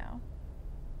collectors now.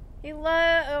 He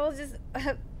loves just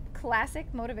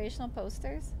classic motivational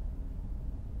posters.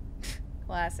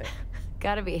 Classic.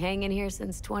 Gotta be hanging here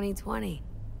since 2020.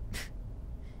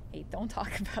 Hey, don't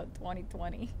talk about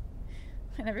 2020.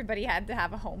 And everybody had to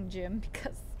have a home gym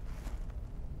because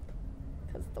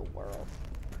the world.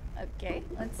 Okay,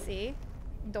 let's see.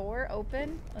 Door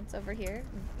open. What's over here?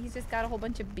 He's just got a whole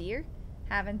bunch of beer.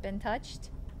 Haven't been touched.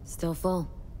 Still full.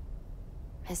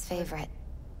 His favorite.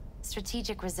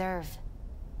 Strategic reserve.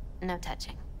 No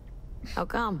touching. How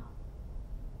come?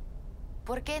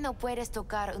 ¿Por qué no puedes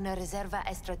tocar una reserva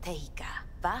estratégica,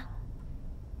 va?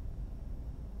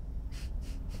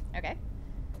 Okay.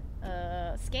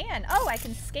 Scan. Oh, I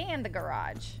can scan the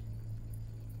garage.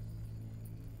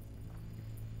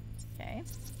 Okay.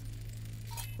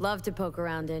 Love to poke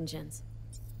around engines.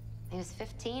 He was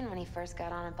 15 when he first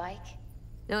got on a bike.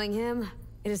 Knowing him,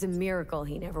 it is a miracle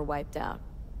he never wiped out.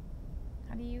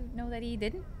 How do you know that he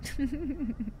didn't?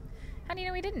 How do you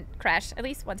know he didn't crash at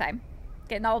least one time?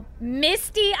 Getting all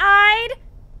misty-eyed?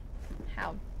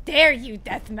 How dare you,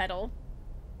 death metal?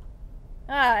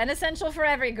 Ah, an essential for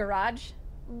every garage.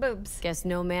 Boobs. Guess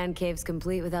no man cave's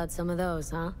complete without some of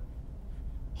those, huh?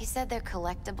 He said they're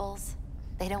collectibles.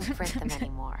 They don't print them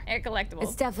anymore. They're collectibles.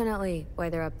 It's definitely why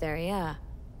they're up there, yeah.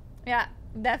 Yeah,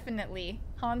 definitely.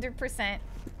 100%.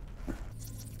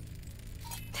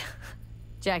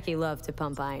 Jackie loved to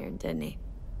pump iron, didn't he?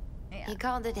 Yeah. He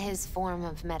called it his form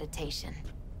of meditation.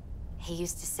 He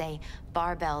used to say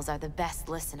barbells are the best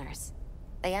listeners.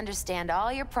 They understand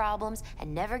all your problems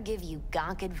and never give you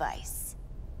gonk advice.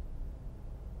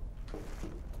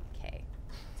 Okay,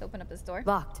 let's open up this door.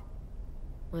 Locked.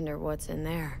 Wonder what's in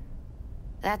there.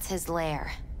 That's his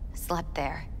lair. Slept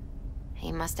there.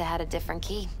 He must have had a different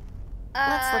key.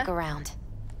 Let's look around.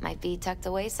 Might be tucked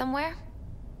away somewhere.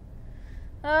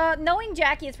 Knowing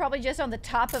Jackie, it's probably just on the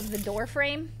top of the door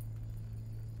frame.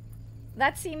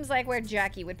 That seems like where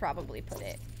Jackie would probably put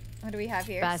it. What do we have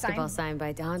here? Basketball signed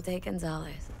by Dante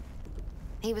Gonzalez.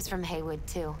 He was from Haywood,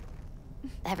 too.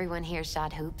 Everyone here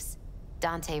shot hoops.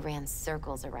 Dante ran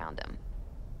circles around him.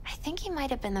 I think he might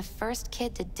have been the first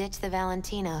kid to ditch the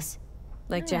Valentinos.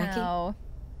 Like Jackie? No.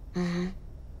 Mm-hmm.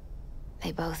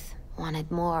 They both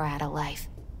wanted more out of life.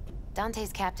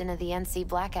 Dante's captain of the NC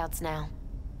Blackouts now.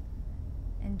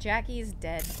 And Jackie's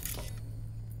dead.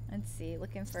 Let's see,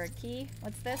 looking for a key.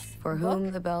 What's this? For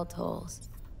whom the bell tolls.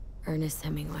 Ernest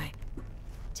Hemingway.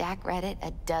 Jack read it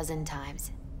a dozen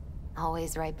times.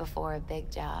 Always right before a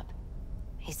big job.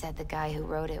 He said the guy who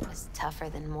wrote it was tougher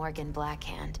than Morgan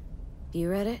Blackhand. You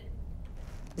read it?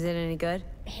 Is it any good?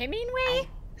 Hemingway?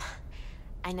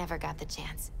 I never got the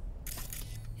chance.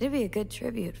 It'd be a good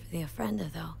tribute for the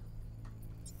offrenda, though.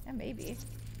 Yeah, maybe.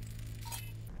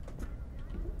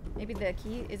 Maybe the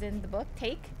key is in the book.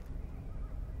 Take.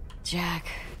 Jack.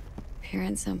 Pure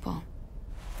and simple.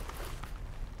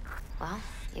 Well,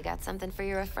 you got something for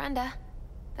your offrenda.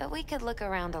 But we could look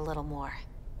around a little more.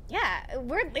 Yeah,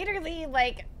 we're literally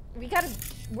like,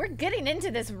 we're getting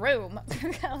into this room.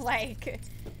 Like,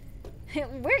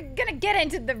 we're gonna get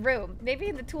into the room. Maybe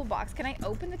in the toolbox. Can I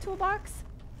open the toolbox?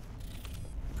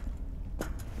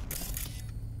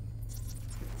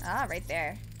 Ah, right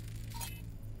there.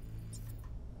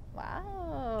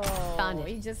 Wow. Found it.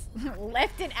 He just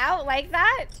left it out like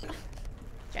that?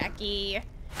 Jackie.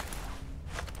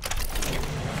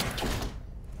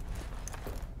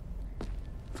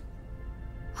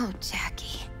 Oh,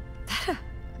 Jackie. That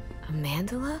a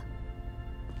mandala?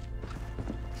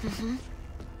 Mm-hmm.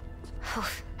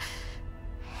 Oh,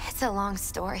 it's a long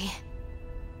story.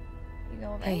 You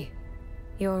all right? Hey,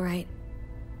 you alright?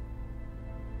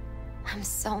 I'm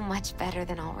so much better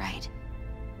than all right.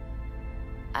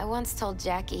 I once told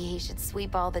Jackie he should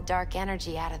sweep all the dark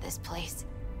energy out of this place.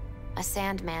 A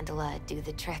sand mandala would do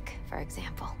the trick, for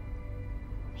example.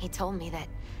 He told me that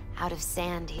out of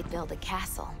sand he'd build a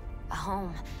castle, a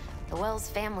home, the Wells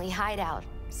family hideout,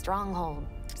 stronghold,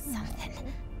 something.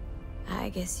 I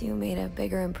guess you made a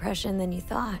bigger impression than you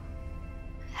thought.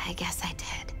 I guess I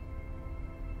did.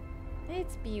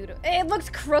 It's beautiful. It looks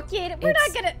crooked. We're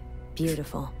not gonna...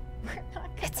 Beautiful. We're not gonna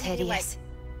It's be hideous.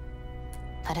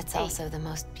 Like, But it's also the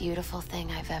most beautiful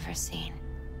thing I've ever seen.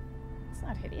 it's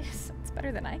not hideous. It's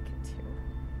better than I could do.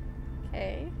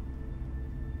 Okay.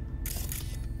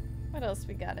 What else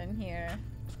we got in here?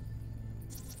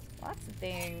 Lots of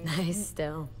things. Nice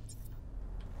still.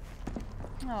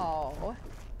 Oh.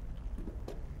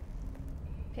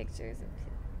 Pictures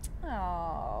of...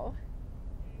 Oh.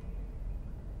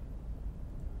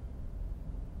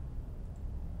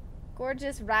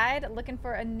 Gorgeous ride. Looking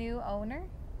for a new owner.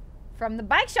 From the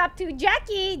bike shop to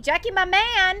Jackie. Jackie, my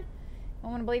man. I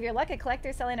want to believe your luck. A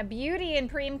collector selling a beauty in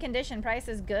prime condition. Price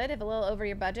is good. If a little over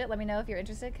your budget, let me know if you're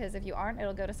interested. Because if you aren't,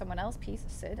 it'll go to someone else. Peace,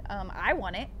 Sid. I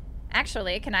want it.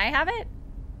 Actually, can I have it?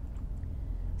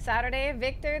 Saturday,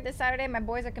 Victor. This Saturday, my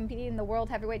boys are competing in the World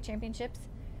Heavyweight Championships.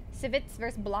 Civets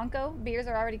versus Blanco. Beers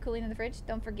are already cooling in the fridge.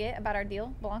 Don't forget about our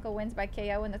deal. Blanco wins by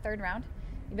KO in the 3rd round.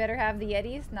 You better have the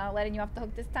Yetis. Not letting you off the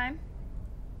hook this time.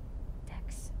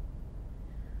 Dex.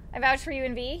 I vouch for you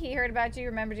and V. He heard about you,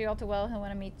 remembered you all too well. He'll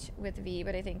want to meet with V,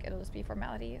 but I think it'll just be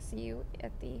formality. See you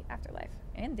at the afterlife.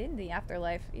 And in the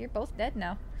afterlife. You're both dead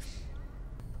now.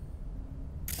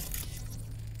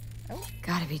 Oh.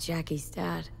 Gotta be Jackie's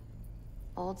dad.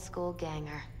 Old school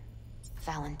ganger.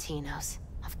 Valentino's,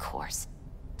 of course.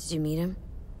 Did you meet him?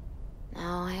 No,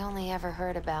 I only ever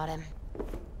heard about him.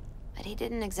 But he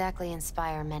didn't exactly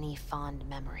inspire many fond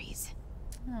memories.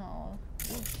 Oh.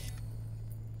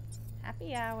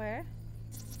 Happy hour.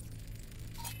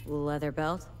 Leather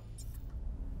belt?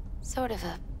 Sort of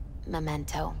a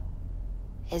memento.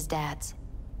 His dad's.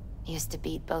 He used to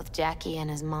beat both Jackie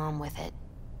and his mom with it.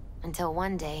 Until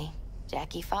one day,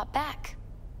 Jackie fought back.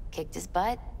 Kicked his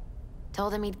butt.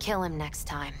 Told him he'd kill him next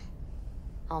time.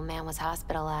 Old man was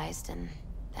hospitalized, and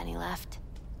then he left.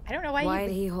 I don't know why Why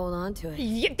did he hold on to it?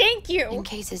 Yeah, thank you! In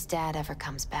case his dad ever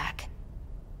comes back.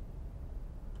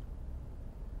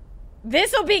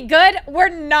 This'll be good. We're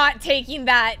not taking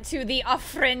that to the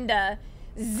offrenda.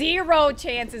 0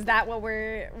 chance is that what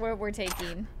we're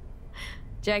taking.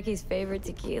 Jackie's favorite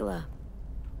tequila.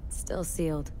 Still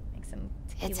sealed. Make some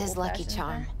It's his lucky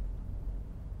charm.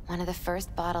 One of the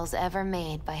first bottles ever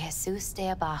made by Jesus de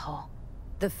Abajo.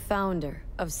 The founder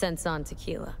of Senson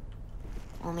Tequila.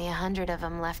 Only 100 of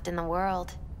them left in the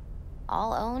world.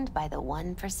 All owned by the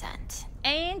 1%.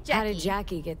 And Jackie. How did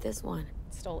Jackie get this one?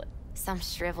 Stole it. Some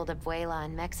shriveled abuela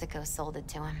in Mexico sold it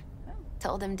to him. Oh.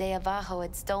 Told him de Abajo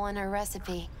had stolen her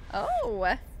recipe.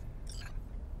 Oh.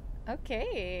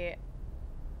 Okay.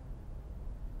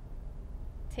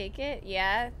 Take it?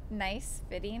 Yeah. Nice.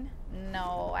 Fitting.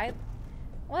 No.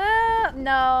 Well,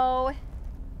 no.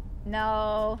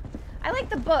 No. I like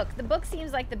the book. The book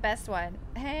seems like the best one.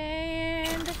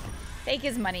 And take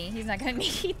his money. He's not gonna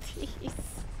need these.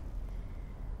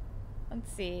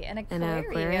 Let's see. An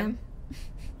aquarium.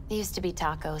 It used to be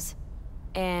Taco's.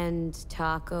 And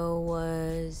Taco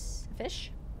was...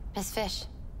 Fish? His fish.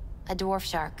 A dwarf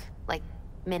shark. Like,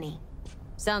 mini.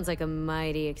 Sounds like a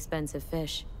mighty expensive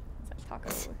fish. It's like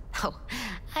Taco. Oh,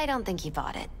 I don't think he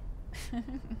bought it.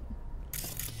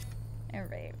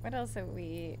 Alright, what else have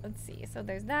we... Let's see. So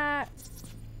there's that.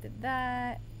 Did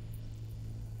that.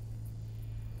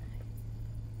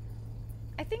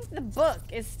 I think the book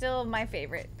is still my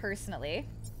favorite, personally.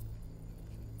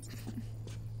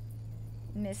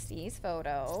 Misty's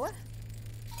photo.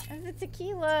 And the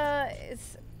tequila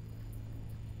is...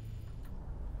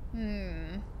 What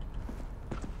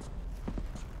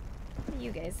do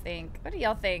you guys think? What do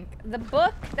y'all think? The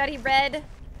book that he read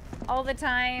all the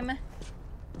time,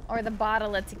 or the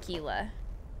bottle of tequila?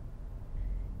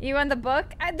 You want the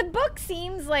book? The book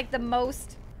seems like the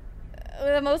most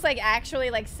like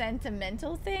actually like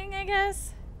sentimental thing, I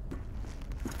guess.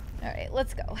 All right,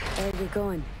 let's go. Where are you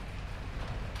going?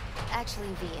 Actually,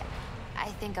 V, I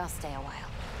think I'll stay a while.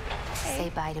 Okay. Say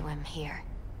bye to him here.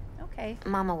 Okay.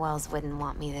 Mama Wells wouldn't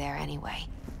want me there anyway.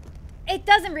 It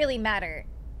doesn't really matter.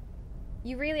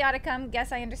 You really ought to come.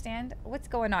 Guess I understand. What's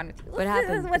going on with you? What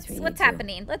happened? What's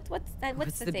happening? What's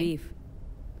the thing? Beef?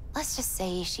 Let's just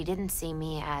say she didn't see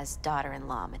me as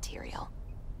daughter-in-law material.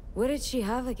 What did she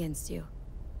have against you?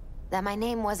 That my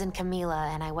name wasn't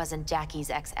Camila and I wasn't Jackie's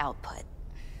ex-output.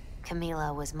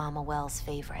 Camila was Mama Wells'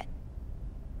 favorite.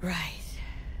 Right.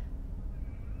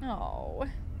 Oh.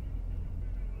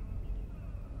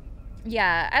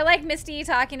 Yeah, I like Misty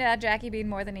talking about Jackie being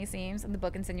more than he seems, and the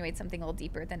book insinuates something a little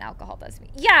deeper than alcohol does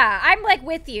me. Yeah, I'm like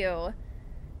with you.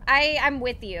 I'm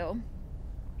with you.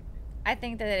 I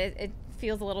think that it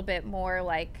feels a little bit more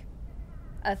like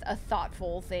a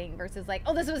thoughtful thing versus like,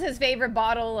 oh, this was his favorite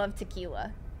bottle of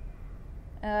tequila.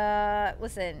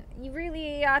 Listen, you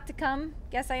really ought to come.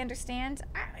 Guess I understand.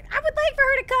 I would like for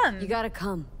her to come. You gotta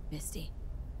come, Misty.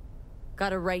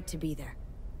 Got a right to be there.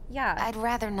 Yeah. I'd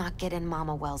rather not get in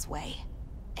Mama Wells' way.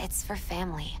 It's for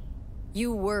family.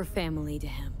 You were family to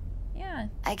him. Yeah.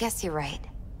 I guess you're right.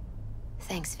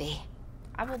 Thanks, V.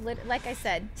 I will, like I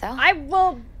said. So? I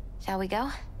will. Shall we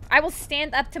go? I will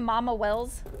stand up to Mama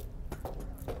Wells.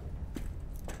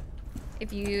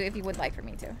 If you would like for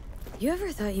me to. You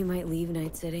ever thought you might leave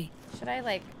Night City? Should I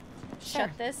like Sure.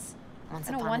 shut this? Once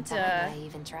I don't upon want a time, to. I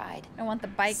even tried. I don't want the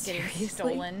bike getting Seriously?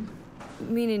 stolen.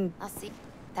 Meaning... I'll see.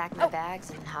 Packed my bags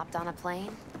and hopped on a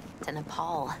plane to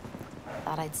Nepal.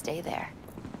 Thought I'd stay there.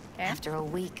 Okay. After a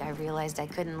week, I realized I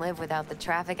couldn't live without the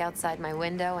traffic outside my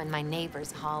window and my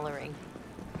neighbors hollering.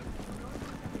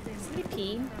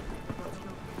 Sleepy.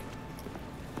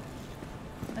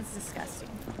 That's disgusting.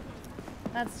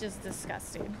 That's just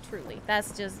disgusting, truly.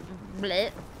 That's just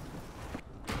bleh.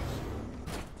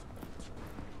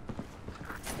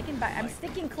 I'm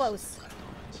sticking close.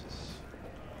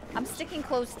 I'm sticking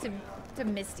close to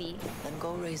Misty. Then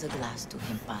go raise a glass to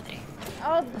him, Padre.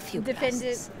 I'll A few defend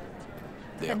glasses.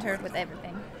 V,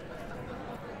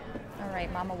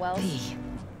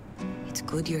 it's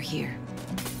good you're here.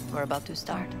 We're about to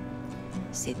start.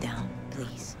 Sit down,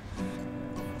 please.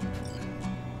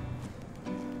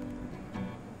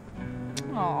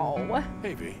 Oh.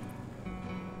 Hey, V.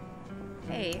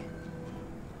 Hey.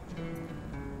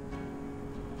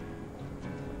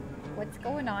 What's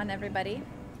going on, everybody?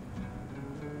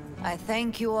 I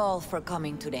thank you all for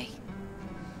coming today.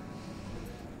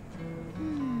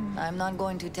 I'm not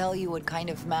going to tell you what kind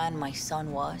of man my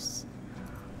son was,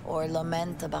 or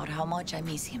lament about how much I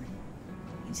miss him.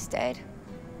 Instead,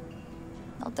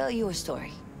 I'll tell you a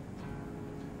story.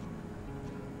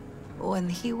 When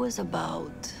he was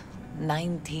about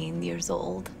 19 years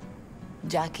old,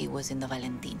 Jackie was in the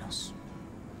Valentinos.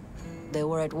 They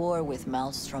were at war with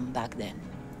Maelstrom back then.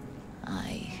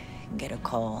 I get a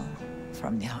call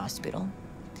from the hospital.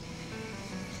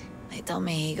 They tell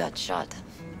me he got shot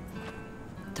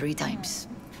 3 times,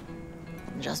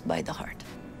 just by the heart.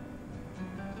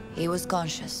 He was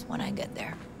conscious when I get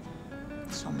there.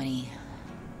 So many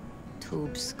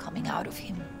tubes coming out of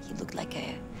him. He looked like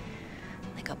a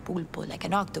pulpo, like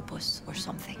an octopus or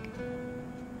something.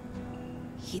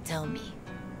 He tell me,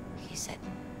 he said,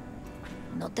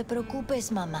 "No te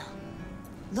preocupes, mama.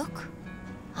 Look,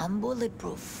 I'm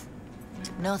bulletproof.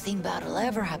 Nothing bad will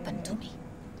ever happen to me."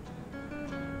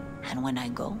 And when I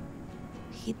go,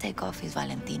 he take off his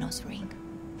Valentino's ring.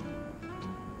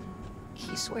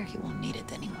 He swear he won't need it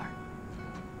anymore.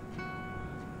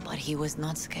 But he was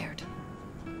not scared.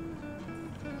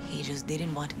 He just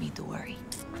didn't want me to worry.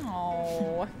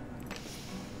 Oh.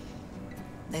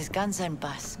 Descansa en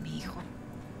paz, mi hijo.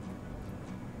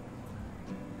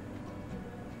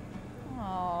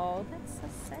 Oh, that's so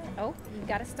sad. Oh, you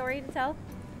got a story to tell?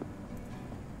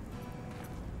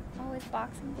 Oh, his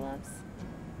boxing gloves.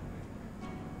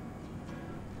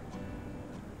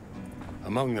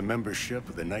 Among the membership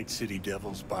of the Night City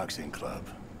Devils Boxing Club,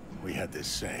 we had this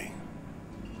saying.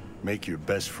 Make your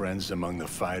best friends among the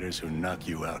fighters who knock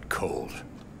you out cold.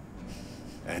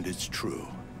 And it's true.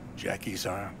 Jackie's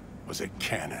arm was a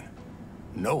cannon.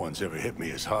 No one's ever hit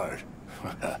me as hard.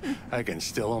 I can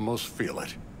still almost feel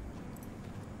it.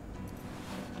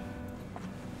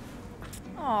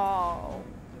 Oh,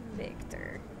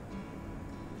 Victor.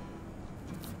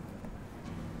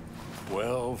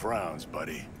 12 rounds,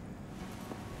 buddy.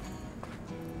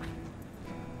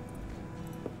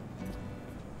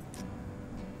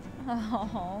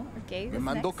 Oh, okay. Me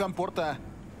mandó Camporta.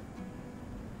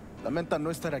 Lamenta no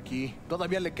estar aquí.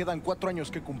 Todavía le quedan 4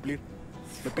 años que cumplir.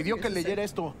 Me pidió que leyera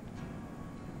esto.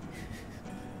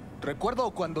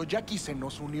 Recuerdo cuando Jackie se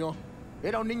nos unió.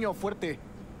 Era un niño fuerte.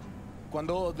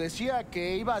 Cuando decía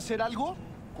que iba a hacer algo,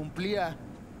 cumplía.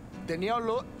 Tenía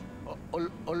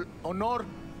honor.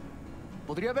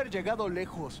 Podría haber llegado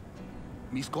lejos.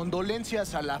 Mis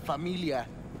condolencias a la familia.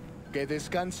 Que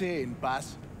descanse en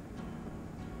paz.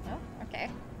 Oh, okay.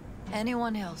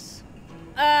 Anyone else?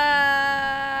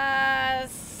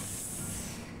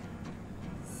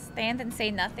 Stand and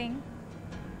say nothing.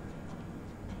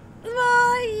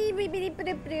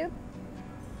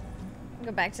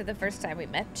 Go back to the first time we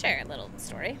met. Share a little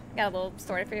story. Got a little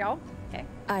story for y'all. Okay.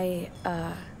 I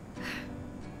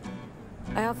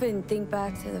often think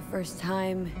back to the first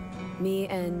time me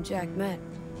and Jack met.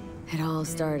 It all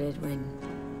started when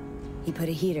he put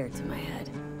a heater to my head.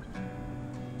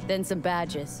 Then some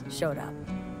badges showed up.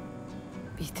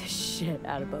 Beat the shit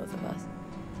out of both of us.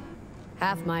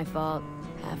 Half my fault,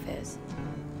 half his.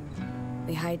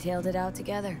 We hightailed it out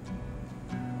together.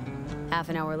 Half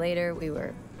an hour later, we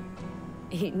were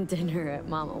eating dinner at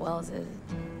Mama Wells's.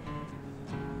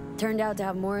 Turned out to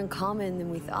have more in common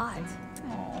than we thought.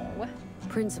 Oh.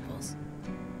 Principles.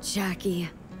 Jackie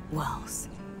Wells.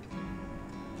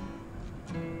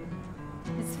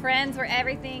 His friends were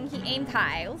everything. He aimed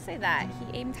high. We'll say that.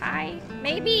 He aimed high.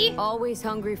 Maybe. Always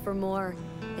hungry for more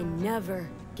and never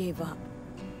gave up.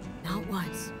 Not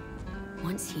once.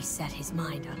 Once he set his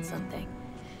mind on something.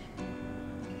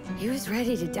 He was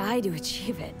ready to die to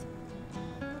achieve it.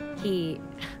 He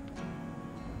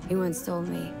once told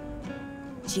me,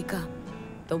 "Chica,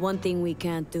 the one thing we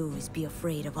can't do is be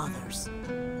afraid of others."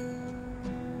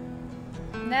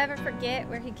 Never forget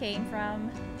where he came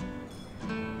from.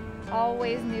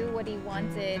 Always knew what he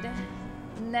wanted.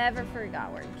 Never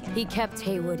forgot where he came from. He kept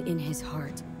Haywood in his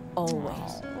heart,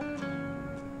 always. Oh.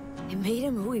 It made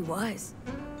him who he was.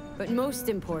 But most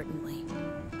importantly,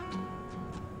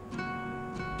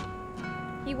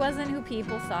 he wasn't who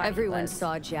people thought everyone he was.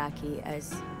 saw Jackie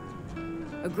as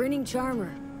a grinning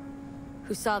charmer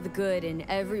who saw the good in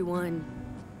everyone,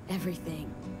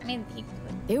 everything. I mean,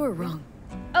 they were wrong.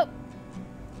 Oh!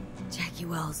 Jackie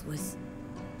Wells was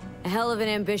a hell of an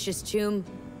ambitious chum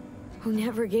who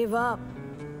never gave up,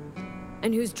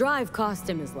 and whose drive cost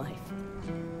him his life.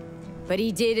 But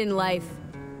he did in life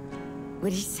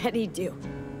what he said he'd do.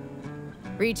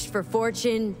 Reached for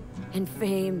fortune and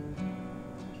fame.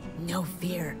 No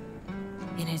fear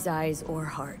in his eyes or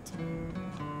heart.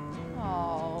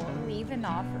 Oh, leave an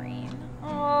offering.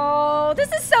 Oh,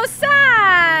 this is so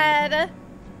sad!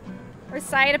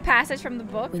 Recite a passage from the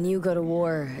book. When you go to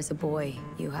war as a boy,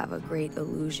 you have a great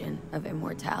illusion of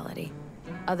immortality.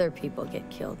 Other people get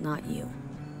killed, not you.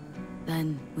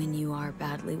 Then, when you are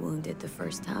badly wounded the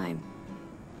first time,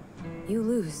 you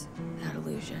lose that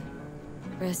illusion.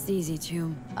 Rest easy,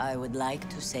 chum. I would like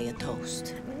to say a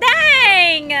toast.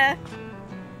 Dang!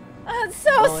 Oh, it's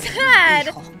so Por sad.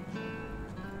 hijo.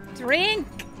 Drink.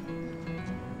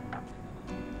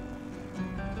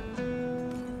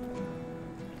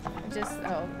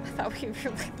 Oh, I thought we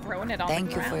were like throwing it on Thank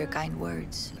the you ground. for your kind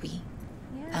words, Vi.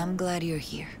 Yeah. I'm glad you're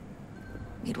here.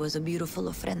 It was a beautiful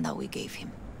offrenda we gave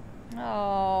him.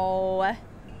 Oh, it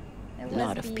was A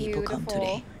lot of people come beautiful.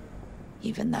 today.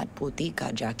 Even that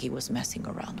putica Jackie was messing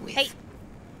around with. Hey.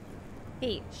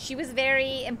 Hey, she was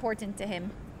very important to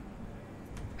him.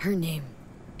 Her name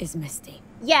is Misty.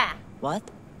 Yeah. What?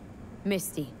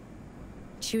 Misty.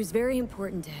 She was very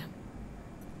important to him.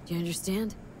 Do you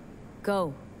understand?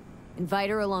 Go. Invite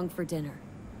her along for dinner.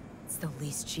 It's the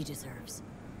least she deserves.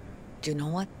 Do you know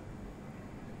what?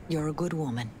 You're a good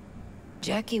woman.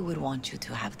 Jackie would want you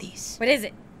to have these. What is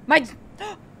it? My...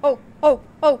 Oh.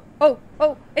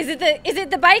 Is it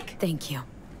the bike? Thank you.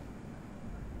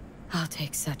 I'll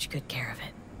take such good care of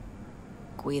it.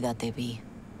 Cuídate, Vi.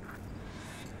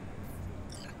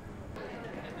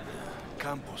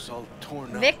 Campos all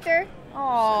torn up. Victor?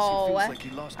 Oh, Says he feels like he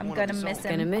lost I'm one gonna of his miss own.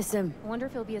 him. Gonna miss him. I wonder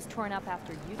if he'll be as torn up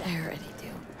after you die. I already do.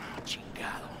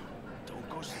 Chingado. Don't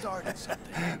go starting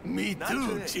something. Me Not too,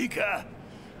 today. chica.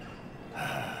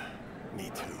 Me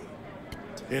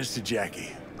too. Here's to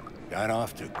Jackie. Gone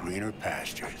off to greener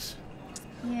pastures.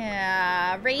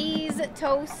 Yeah, raise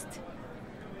toast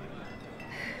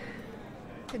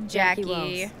to Jackie Jackie.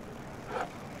 Wells.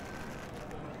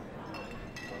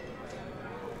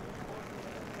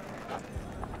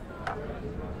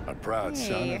 A proud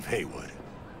son Hey. of Haywood.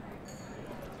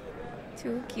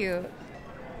 Too cute.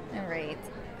 All right.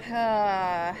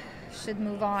 Should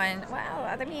move on. Wow,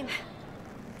 I mean,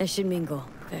 I should mingle,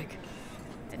 Vic.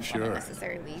 didn't want Sure. to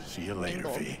necessarily See you later,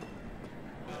 mingle. V.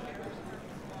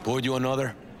 Pour you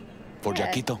another? For Yeah.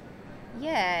 Jaquito?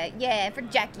 Yeah, for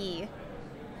Jackie.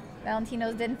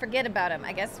 Valentinos didn't forget about him.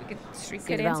 I guess we could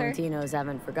Good answer. Valentinos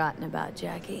haven't forgotten about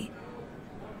Jackie.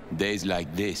 Days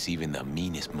like this, even the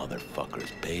meanest motherfuckers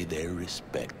pay their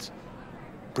respects.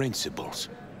 Principles.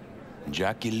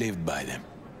 Jackie lived by them.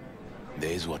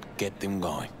 This is what kept him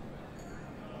going.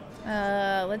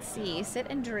 Let's see. Sit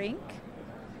and drink.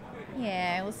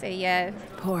 Yeah, we'll say yeah.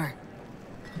 Pour.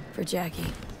 For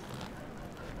Jackie.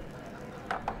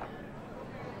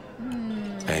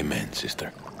 Amen,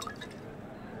 sister.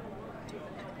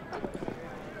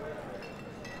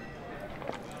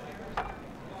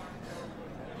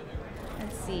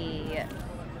 Let's see.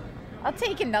 I'll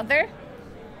take another.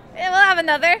 Yeah, we'll have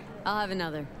another. I'll have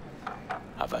another.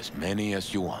 Have as many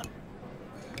as you want.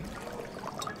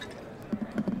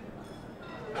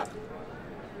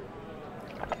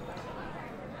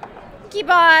 Keep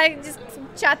on. Just some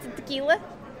shots of tequila.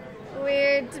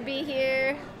 Weird to be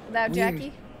here without Weird.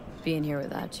 Jackie. Being here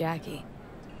without Jackie.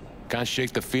 Can't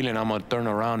shake the feeling I'm gonna turn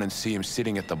around and see him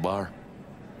sitting at the bar.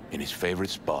 In his favorite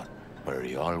spot, where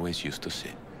he always used to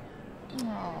sit.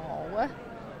 Oh.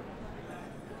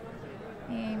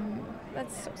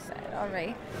 That's so sad. All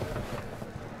right.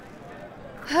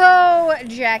 Oh,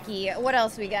 Jackie. What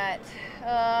else we got?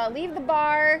 Leave the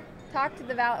bar. Talk to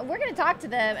the We're gonna talk to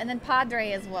them, and then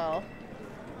Padre as well.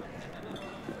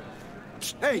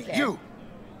 Hey, Okay. you!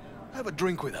 Have a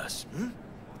drink with us, hmm?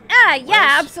 Ah, yeah,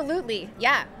 Wells? absolutely.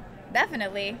 Yeah,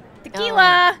 definitely. Oh,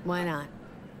 Tequila. why not?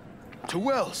 To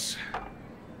Wells.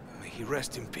 May he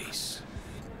rest in peace.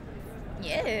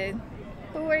 Yeah.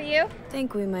 Who are you?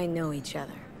 Think we might know each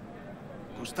other.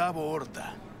 Gustavo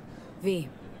Horta. V.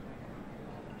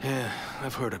 Yeah,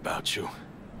 I've heard about you.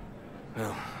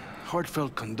 Well,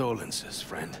 heartfelt condolences,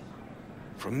 friend.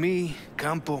 From me,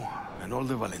 Campo, and all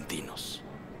the Valentinos.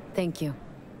 Thank you.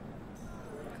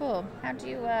 Cool. How'd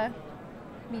you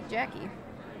meet Jackie?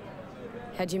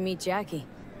 How'd you meet Jackie?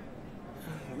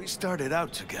 We started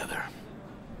out together.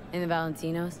 In the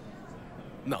Valentinos?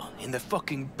 No, in the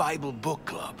fucking Bible book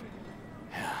club.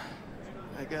 Yeah.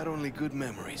 I got only good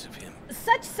memories of him.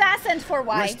 Such sass and for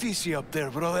why. Rest easy up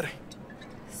there, brother.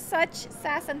 Such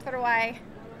sass and for why.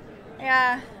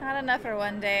 Yeah, not enough for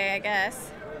one day, I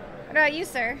guess. What about you,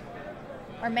 sir?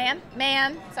 Or ma'am?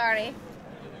 Ma'am, sorry.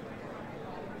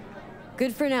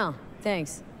 Good for now.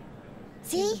 Thanks.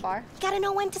 See? Bar. Gotta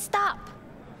know when to stop.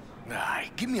 Nah,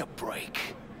 give me a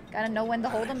break. Gotta know when to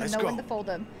hold him and let's know go. when to fold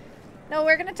him. No,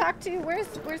 we're gonna talk to, where's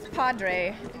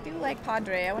Padre? I do like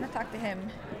Padre. I want to talk to him.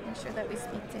 Make sure that we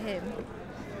speak to him.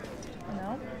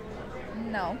 No.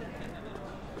 No.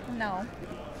 No.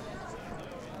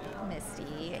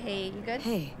 Misty. Hey, you good?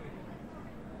 Hey.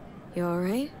 You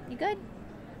alright? You good?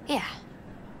 Yeah.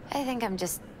 I think I'm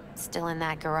just still in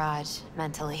that garage,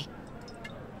 mentally.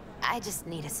 I just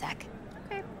need a sec.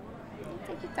 Okay.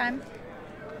 Take your time.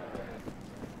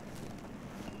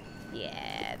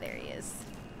 Yeah, there he is.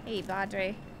 Hey,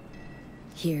 Padre.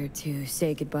 Here to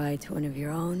say goodbye to one of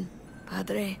your own,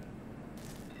 Padre?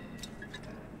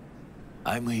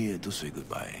 I'm here to say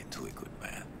goodbye to a good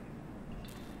man.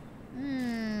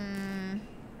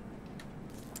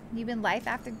 You been life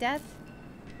after death?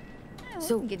 Yeah, we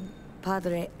So, can get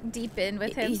Padre, deep in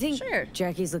with him. you think Sure.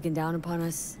 Jackie's looking down upon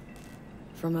us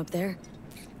from up there?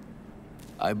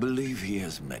 I believe he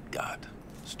has met God,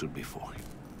 stood before him.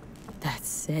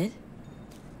 That's it?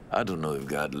 I don't know if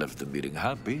God left the meeting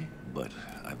happy, but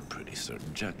I'm pretty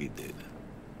certain Jackie did.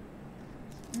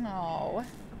 Oh.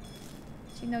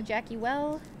 Do you know Jackie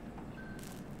well?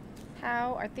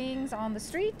 How are things on the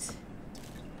street?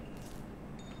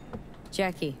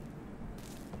 Jackie.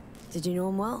 Did you know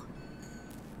him well?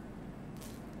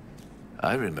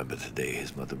 I remember the day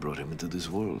his mother brought him into this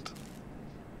world.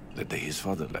 The day his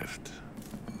father left.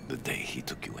 The day he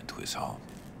took you into his home.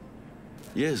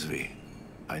 Yes, V.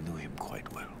 I knew him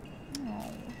quite well.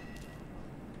 Oh.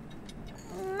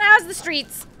 How's the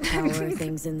streets? How are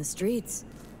things in the streets?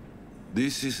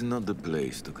 This is not the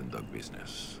place to conduct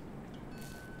business.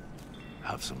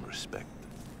 Have some respect.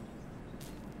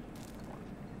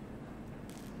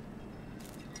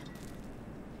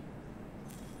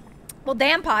 Well,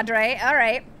 damn, Padre. All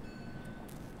right.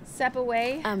 Step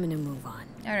away. I'm gonna move on.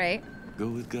 All right. Go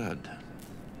with God.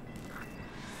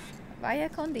 Vaya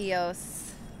con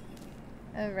Dios.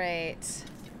 All right.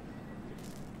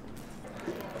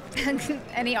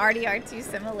 Any RDR2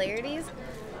 similarities?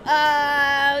 We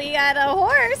got a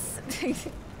horse.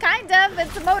 Kind of.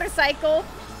 It's a motorcycle.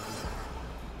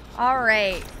 All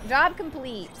right. Job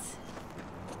complete.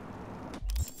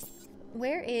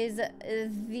 Where is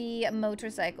the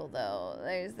motorcycle, though?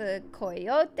 There's the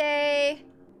coyote.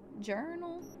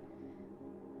 Journal.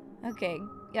 Okay.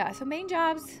 Yeah, so main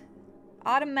jobs.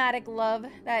 Automatic love.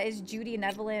 That is Judy and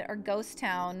Evelyn, or Ghost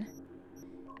Town.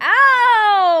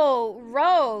 Ow!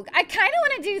 Rogue. I kind of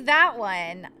want to do that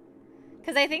one.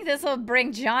 Because I think this will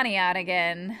bring Johnny out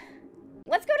again.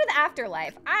 Let's go to the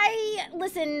afterlife.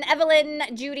 Listen, Evelyn,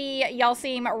 Judy, y'all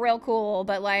seem real cool,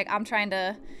 but like, I'm trying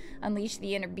to unleash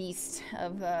the inner beast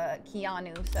of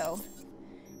Keanu, so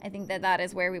I think that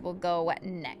is where we will go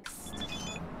next.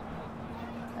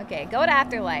 Okay, go to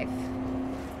afterlife.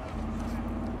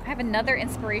 I have another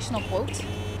inspirational quote.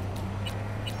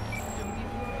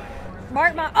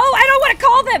 Mark my— oh, I don't want to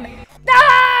call them!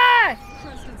 Ah!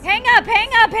 Hang up,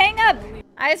 hang up, hang up!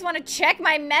 I just want to check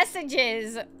my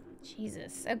messages.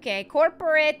 Jesus. Okay,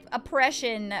 corporate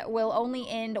oppression will only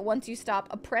end once you stop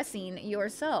oppressing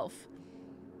yourself.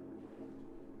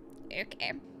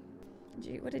 Okay.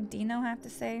 Gee, what did Dino have to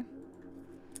say?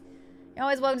 You're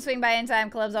always welcome to swing by anytime.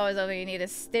 Club's always open. You need a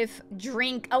stiff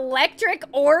drink. Electric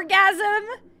orgasm?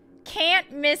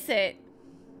 Can't miss it.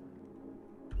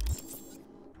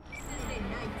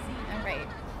 Alright.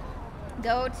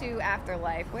 Go to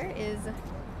Afterlife. Where is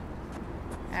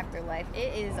Afterlife?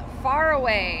 It is far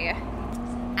away.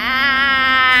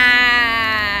 Ah!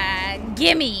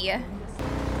 Gimme!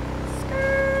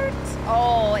 Skirt!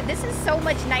 Oh, this is so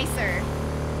much nicer.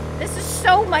 This is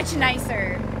so much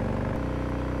nicer.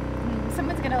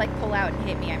 Someone's gonna like pull out and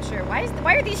hit me, I'm sure.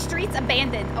 Why are these streets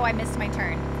abandoned? Oh, I missed my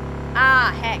turn.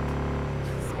 Ah, heck.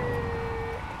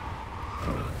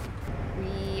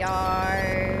 We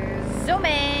are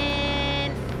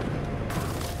zooming.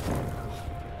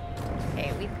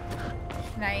 Okay,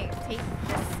 can I take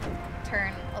this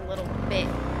turn a little bit?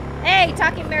 Hey,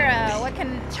 Takemura, what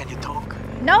can you talk?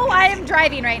 No, I am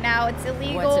driving right now. It's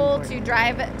illegal to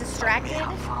drive distracted.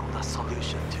 I have found a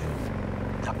solution to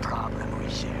the problem we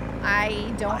share.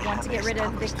 I don't want to get rid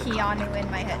of the Keanu in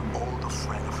my head. Old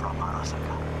friend from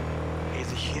Arasaka.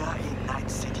 He's here in Night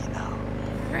City now.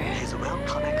 He's well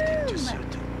connected to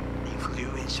certain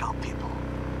influential people.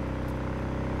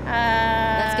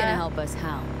 That's gonna help us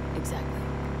how, exactly?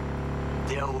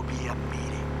 There will be a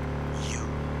meeting. You,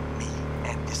 me,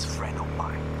 and this friend of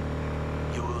mine.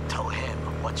 You will tell him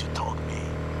what you told me.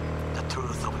 The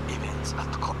truth of events at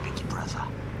Kopeki Plaza.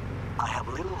 I have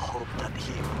little hope that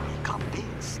he will be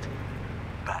convinced.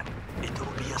 But it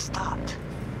will be a start.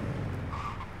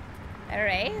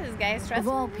 Alright, this guy's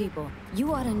stressful. Of all people,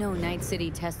 you ought to know Night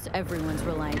City tests everyone's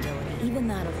reliability, even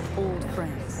that of old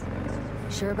friends.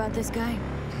 Sure about this guy?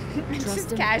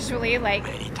 Just casually, like,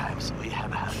 many times we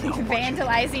have had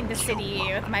vandalizing the city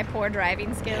with my poor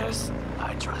driving skills. Yes,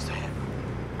 I trust him.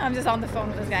 I'm just on the phone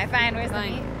with this guy. Fine, where's the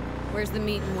meet? Where's the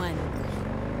meet and when?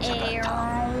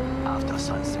 After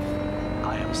sunset,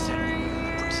 I am sending you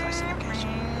the precise location.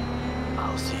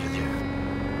 I'll see you there.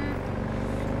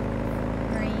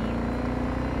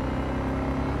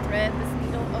 Thread this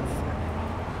needle.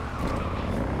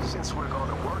 Oh. Since we're going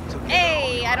to work together.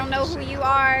 Hey, I don't know who you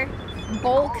are.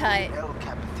 Bowl cut.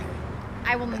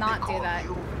 I will not do that.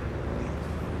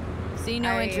 See,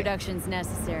 no introductions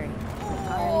necessary.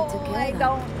 Oh, I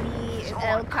don't need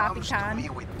El Capitan. Me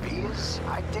with beers,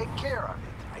 I take care of it.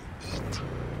 I eat,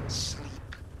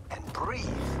 sleep, and breathe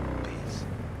biz.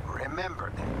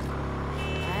 Remember that.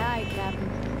 Aye, aye, Captain.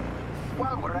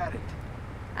 While we're at it.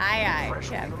 Aye, aye, Fresh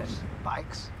Captain. wheels,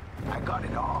 bikes, I got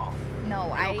it all.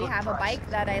 No, I have a bike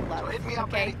that I love. So hit me up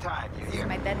okay? anytime, you This hear? is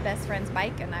my dead best friend's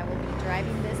bike, and I will be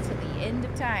driving this to the end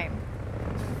of time.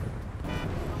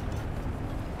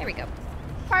 There we go.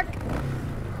 Park.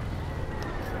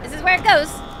 This is where it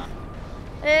goes.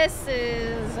 This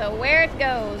is where it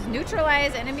goes.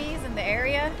 Neutralize enemies in the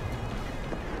area.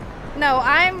 No,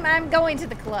 I'm going to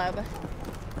the club.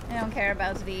 I don't care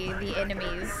about the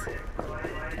enemies.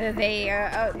 They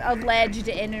are alleged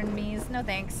enemies. No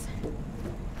thanks.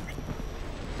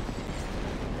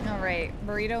 Alright,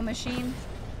 burrito machine.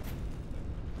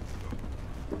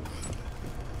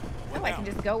 Oh, I can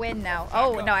just go in now.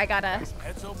 Oh, no, I gotta...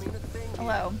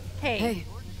 Hello. Hey. Hey.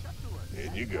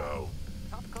 In you go.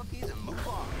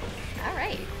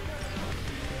 Alright.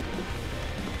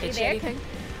 Hey Itchy there. anything?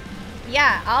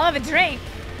 Yeah, I'll have a drink.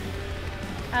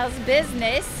 How's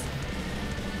business?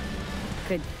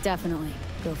 Could definitely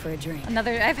go for a drink.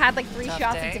 I've had like 3 Tough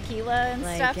shots day. of tequila and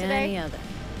Like stuff today. any other.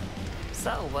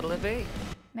 So, what'll it be?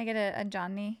 Can I get a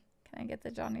Johnny? Can I get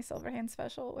the Johnny Silverhand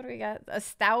special? What do we got? A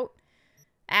stout,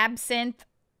 absinthe,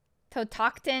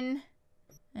 Totocton.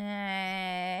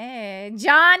 Johnny,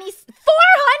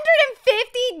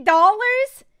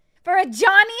 $450 for a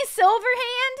Johnny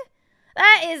Silverhand?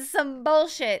 That is some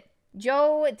bullshit.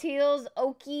 Joe Teal's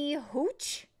Okie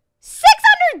Hooch?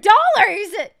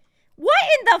 $600! What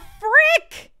in the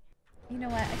frick? You know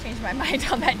what? I changed my mind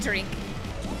on that drink.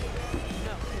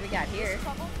 What do we got here?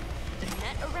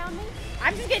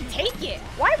 I'm just gonna take it.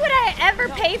 Why would I ever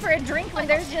pay for a drink when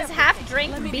there's just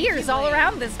half-drink beers all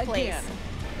around this place?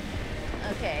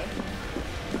 Okay.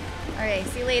 Alright,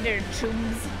 see you later,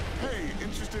 chums. Hey,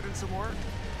 interested in some work?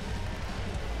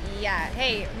 Yeah,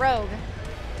 hey, Rogue.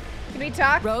 Can we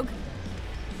talk? Rogue?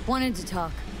 Wanted to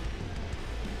talk.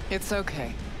 It's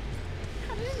okay.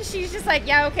 She's just like,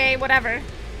 yeah, okay, whatever.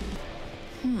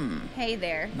 Hmm. Hey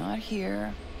there. Not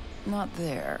here, not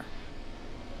there.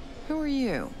 Who are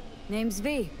you? Name's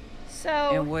V. So...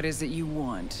 And what is it you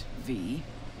want, V?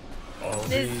 All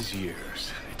these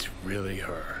years, it's really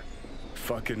her.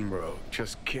 Fucking Rogue,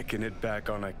 just kicking it back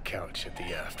on a couch at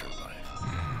the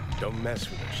afterlife. Don't mess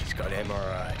with her, she's got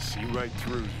MRI. See right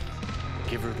through you.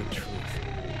 Give her the truth.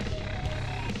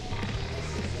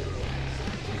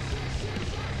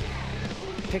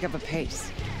 Pick up a pace.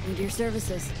 Need your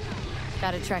services.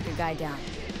 Gotta track a guy down.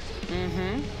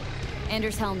 Mm-hmm.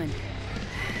 Anders Hellman.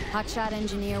 Hotshot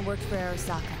engineer, worked for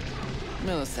Arasaka.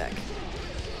 Millisec.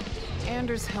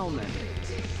 Anders Hellman.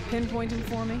 Pinpoint him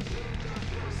for me?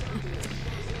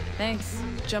 Thanks.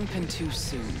 Jumping too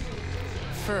soon.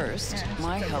 First, Yeah,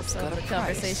 my just help's got a the price.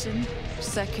 conversation.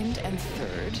 Second and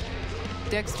third,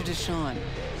 Dexter Deshawn,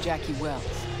 Jackie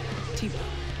Wells, T-Bone.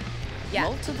 Yeah.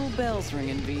 Multiple bells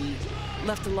ringing, V.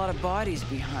 Left a lot of bodies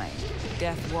behind.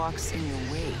 Death walks in your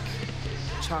wake.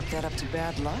 Chalk that up to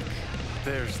bad luck?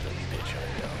 There's the bitch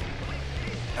I know.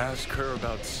 Ask her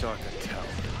about Saka Tower.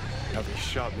 How they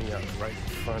shot me up right in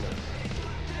front of her.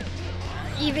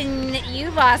 Even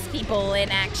you lost people in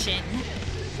action,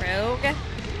 Rogue.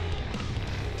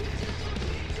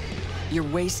 You're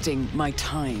wasting my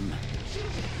time.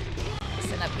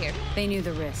 Listen up here. They knew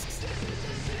the risks.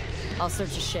 All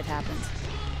sorts of shit happens.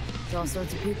 To all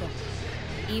sorts of people.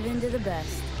 Even to the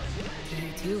best. To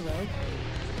you too, Rogue.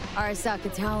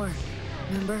 Arasaka Tower.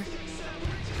 Remember?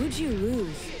 Who'd you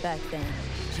lose back then?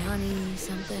 Johnny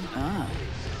something? Ah,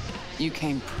 you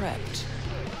came prepped.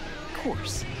 Of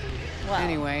course. Well,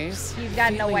 anyways, you've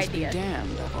got no feelings idea. Be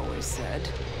damned, I've always said.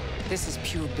 This is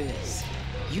pure biz.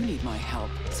 You need my help,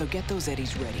 so get those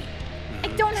eddies ready. I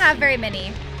don't have very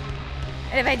many.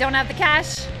 And if I don't have the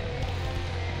cash...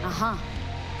 Uh-huh.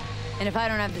 And if I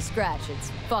don't have the scratch,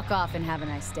 it's fuck off and have a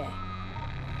nice day.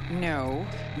 No,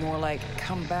 more like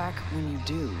come back when you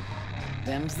do.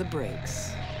 Them's the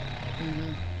breaks.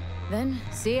 Mm-hmm. Then,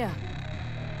 see ya.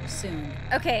 Soon.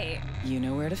 Okay. You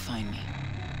know where to find me.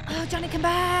 Oh, Johnny, come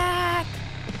back!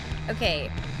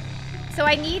 Okay. So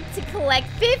I need to collect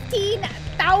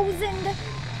 15,000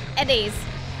 eddies.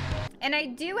 And I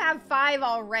do have 5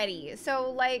 already.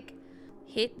 So, like,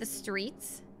 hit the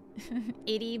streets.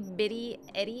 Itty bitty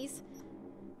eddies.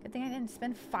 Good thing I didn't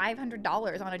spend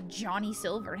 $500 on a Johnny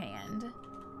Silverhand.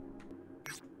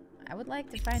 I would like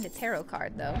to find a tarot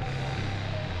card, though.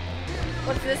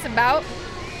 What's this about?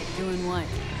 Doing what?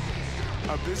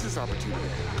 A business opportunity.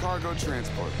 Cargo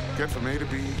transport. Get from A to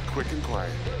B, quick and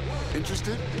quiet.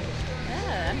 Interested?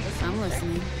 Yeah, I'm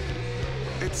listening.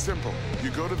 It's simple. You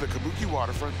go to the Kabuki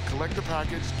waterfront, collect the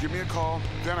package, give me a call,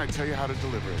 then I tell you how to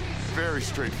deliver it. Very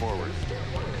straightforward.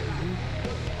 Mm-hmm.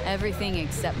 Everything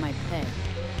except my pay.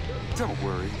 Don't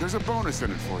worry, there's a bonus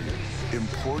in it for you.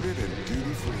 Imported and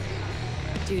duty-free.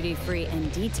 Duty-free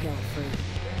and detail-free.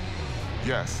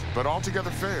 Yes, but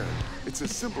altogether fair. It's a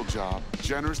simple job,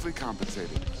 generously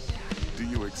compensated. Do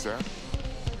you accept?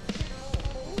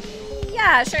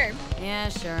 Yeah, sure. Yeah,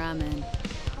 sure, I'm in.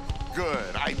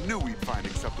 Good, I knew we'd find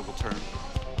acceptable terms.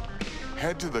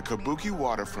 Head to the Kabuki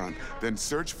waterfront, then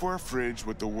search for a fridge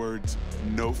with the words,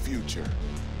 "No future."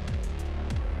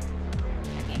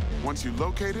 Okay. Once you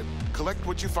locate it, collect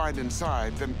what you find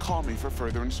inside, then call me for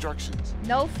further instructions.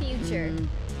 No future.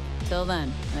 Till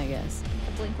then, I guess.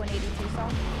 The Blink-182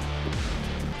 song.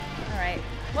 Alright.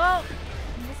 Well, I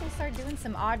guess I'll start doing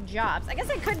some odd jobs. I guess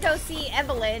I could go see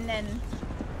Evelyn and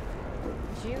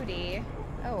Judy.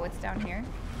 Oh, it's down here.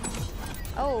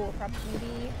 Oh, prop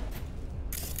Judy.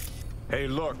 Hey,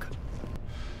 look.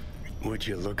 Would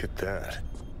you look at that?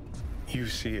 You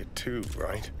see it too,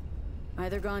 right?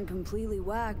 Either gone completely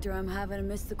whacked or I'm having a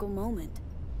mystical moment.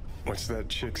 What's that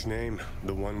chick's name?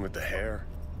 The one with the hair?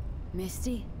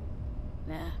 Misty?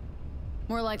 Nah.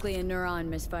 More likely a neuron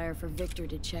misfire for Victor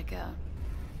to check out.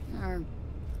 Or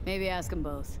maybe ask them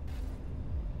both.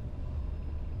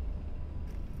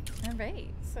 Alright,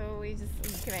 so we just...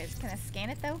 Can I scan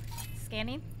it, though?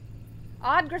 Scanning?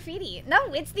 Odd graffiti.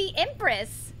 No, it's the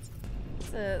Empress!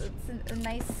 It's a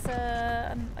nice,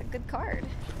 a good card.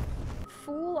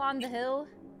 Fool on the hill.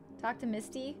 Talk to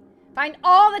Misty. Find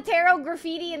all the tarot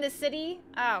graffiti in the city.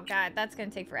 Oh, God, that's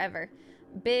gonna take forever.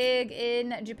 Big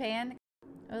in Japan.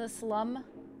 Oh, the slum.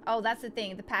 Oh, that's the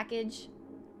thing. The package.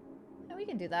 Oh, we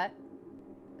can do that.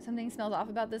 Something smells off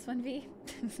about this one, V.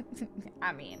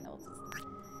 I mean,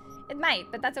 it might,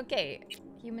 but that's okay.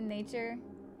 Human nature.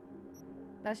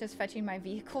 That's just fetching my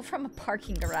vehicle from a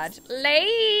parking garage.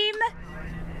 Lame!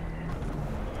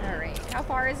 Alright, how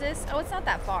far is this? Oh, it's not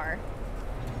that far.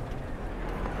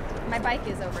 My bike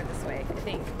is over this way, I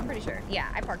think. I'm pretty sure. Yeah,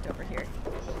 I parked over here.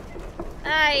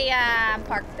 I'm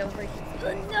parked over here.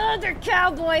 Another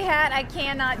cowboy hat I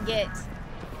cannot get.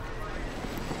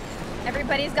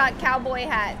 Everybody's got cowboy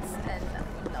hats, and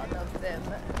none of them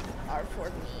are for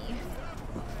me.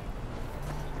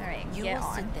 Alright, You get will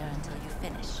on. sit there until you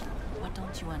finish. What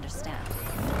don't you understand?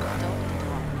 Don't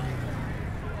interrupt me.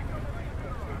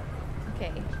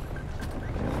 Okay.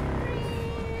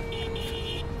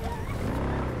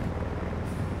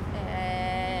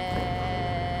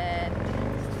 And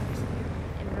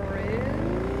Maroon.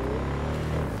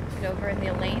 Get over in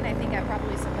the lane I think I'm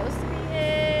probably supposed to be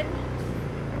in.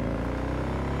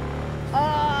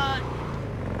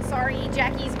 Sorry,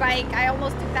 Jackie's bike. I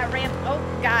almost took that ramp. Oh,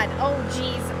 God. Oh,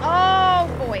 jeez. Oh,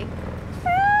 boy.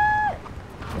 Ah!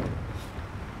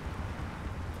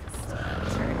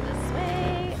 Turn this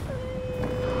way.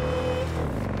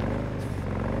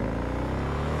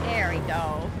 There we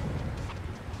go.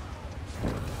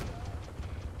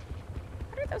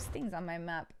 What are those things on my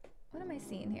map? What am I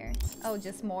seeing here? Oh,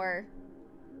 just more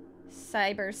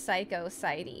cyber psycho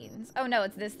sightings. Oh, no,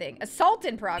 it's this thing. Assault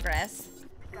in progress.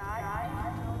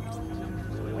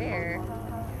 Where?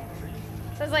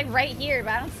 It says like right here,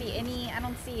 but I don't see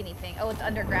anything. Oh, it's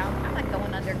underground. I'm not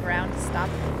going underground to stop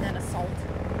an assault.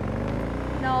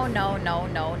 No, no, no,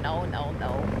 no, no, no,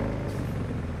 no.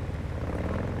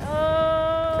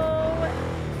 Oh,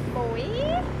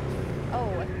 boy.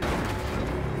 Oh.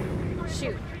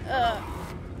 Shoot.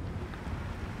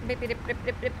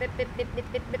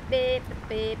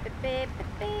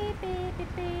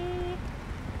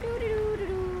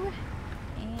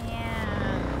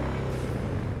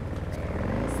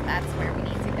 That's where we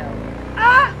need to go.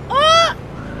 Ah! Oh!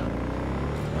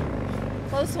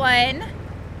 Close one.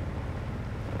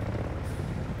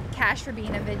 Cash for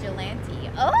being a vigilante.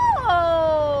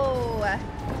 Oh!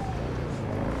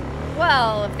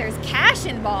 Well, if there's cash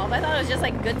involved, I thought it was just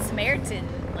like Good Samaritan,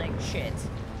 like shit.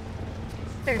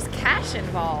 There's cash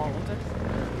involved.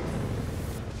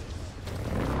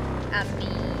 I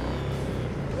mean,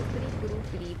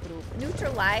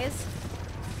 neutralize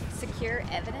secure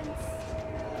evidence.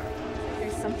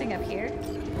 There's something up here.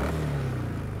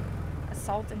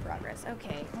 Assault in progress.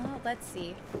 Okay, well, let's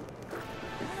see. I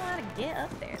don't know how to get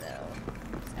up there though.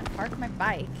 I'm just gonna park my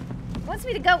bike. It wants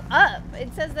me to go up.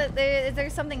 It says that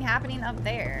there's something happening up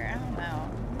there. I don't know.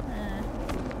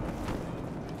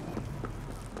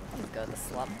 Let's go to the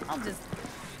slum. I'll just...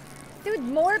 Dude,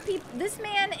 more people... This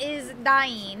man is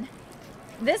dying.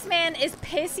 This man is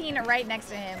pissing right next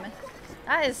to him.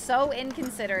 That is so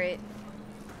inconsiderate.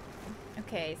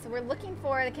 Okay, so we're looking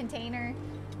for the container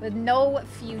with no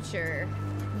future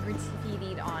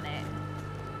graffitied on it.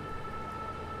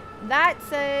 That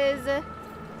says...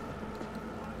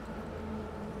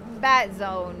 Bat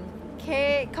zone.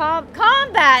 Okay,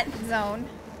 combat zone.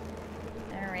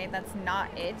 Alright, that's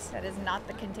not it. That is not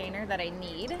the container that I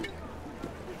need.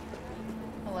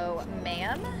 Hello,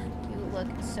 ma'am. You look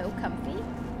so comfy.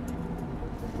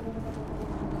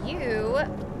 You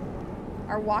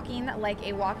are walking like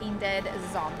a Walking Dead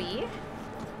zombie.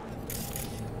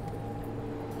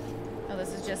 Oh,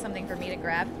 this is just something for me to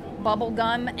grab. Bubble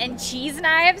gum and cheese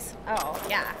knives? Oh,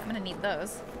 yeah, I'm gonna need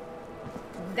those.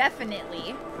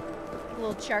 Definitely. A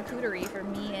little charcuterie for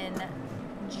me and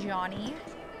Johnny.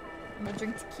 We'll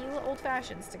drink tequila old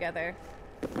fashions together.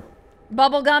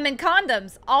 Bubblegum and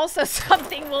condoms. Also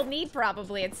something we'll need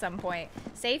probably at some point.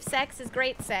 Safe sex is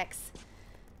great sex.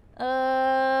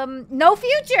 No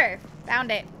future.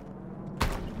 Found it.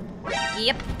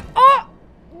 Yep. Oh!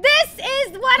 This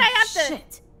is what I have to...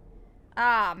 Shit.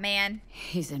 Oh, man.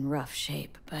 He's in rough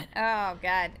shape, but... Oh,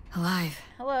 God. Alive.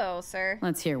 Hello, sir.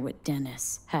 Let's hear what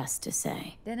Dennis has to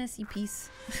say. Dennis, you piece.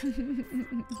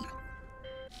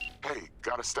 Hey,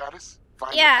 got a status?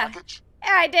 Find Yeah. the package?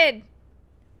 Yeah, I did.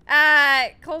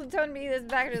 Colton told me this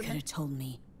package You was... could have told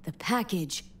me the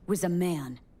package was a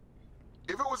man.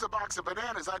 If it was a box of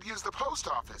bananas, I'd use the post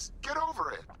office. Get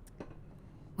over it.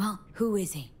 Well, who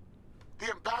is he?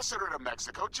 The ambassador to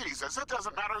Mexico. Jesus, it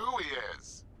doesn't matter who he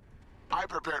is. I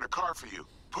prepared a car for you.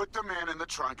 Put the man in the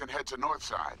trunk and head to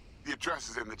Northside. The address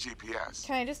is in the GPS.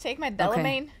 Can I just take my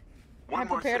Delamain? One I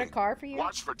more prepared thing. a car for you?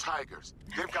 Watch for tigers.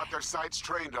 They've got their sights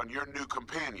trained on your new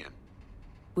companion.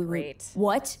 Wait.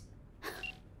 What?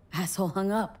 Asshole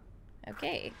hung up.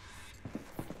 Okay.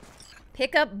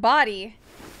 Pick up body.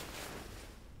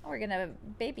 Oh, we're gonna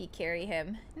baby carry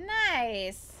him.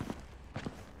 Nice.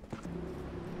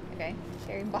 Okay,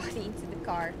 carry body to the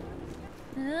car.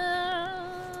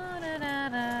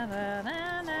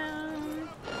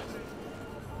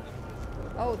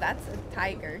 Oh, that's a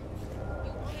tiger.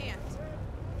 You can't.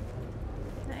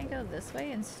 Can I go this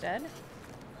way instead?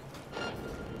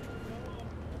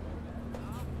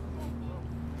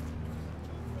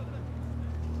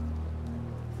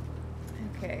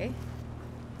 Okay.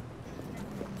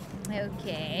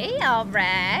 Okay,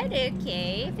 alright,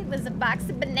 okay. If it was a box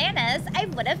of bananas, I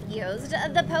would have used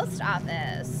the post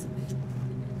office.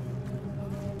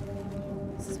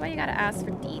 This is why you gotta ask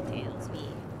for details, V.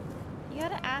 You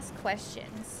gotta ask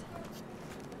questions.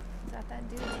 Is that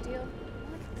dude's deal?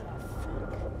 What the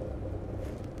fuck?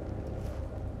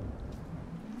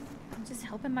 I'm just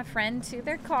helping my friend to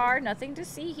their car. Nothing to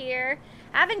see here.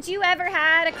 Haven't you ever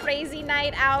had a crazy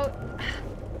night out?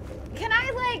 Can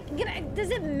I, like,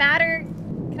 does it matter?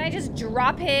 Can I just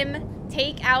drop him,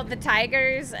 take out the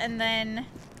tigers, and then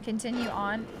continue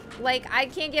on? Like, I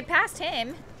can't get past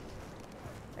him.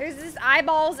 There's just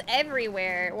eyeballs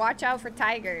everywhere. Watch out for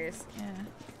tigers. Yeah.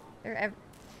 They're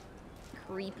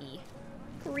creepy.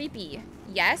 Creepy.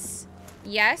 Yes.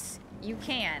 Yes, you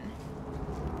can.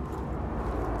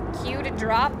 Q to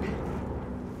drop.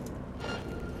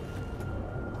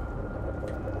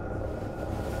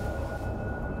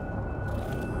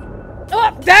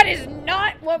 Oh, that is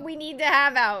not what we need to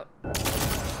have out.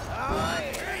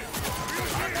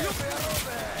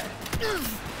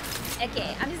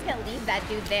 Okay, I'm just gonna leave that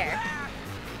dude there.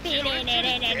 Okay.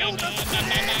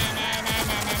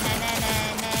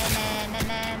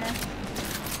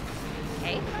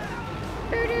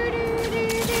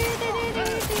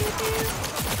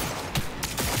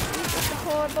 The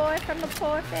poor boy from the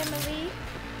poor family.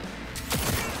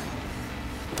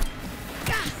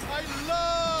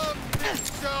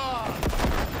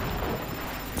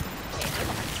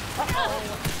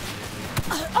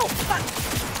 Oh, fuck.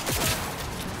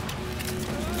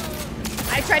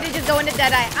 I tried to just go into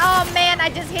Deadeye. Oh, man, I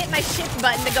just hit my shift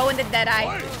button to go into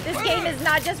Deadeye. This game is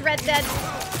not just Red Dead.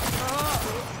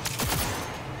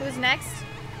 Who's next?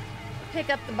 Pick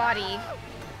up the body.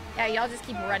 Yeah, y'all just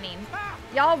keep running.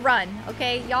 Y'all run,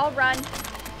 okay? Y'all run.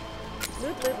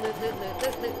 Loot, loot, loot, loot, loot,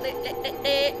 loot, loot, loot, loot,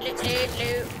 loot, loot, loot,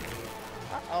 loot.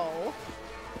 Uh-oh.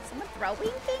 Someone throwing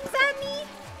things at me?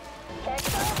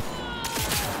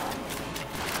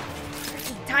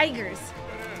 Freaking tigers.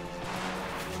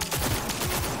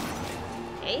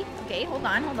 Okay, okay, hold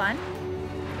on, hold on.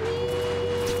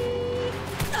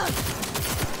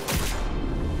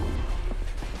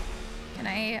 Can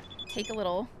I take a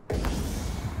little?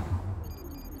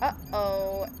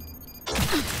 Uh-oh.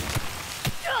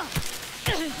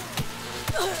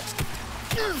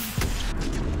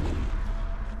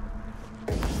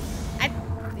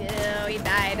 Oh, he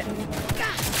died.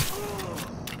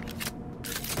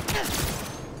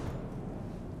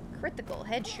 Critical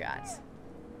headshots.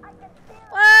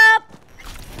 Well,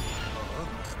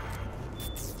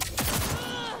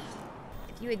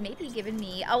 if you had maybe given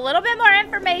me a little bit more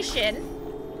information,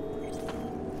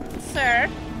 sir.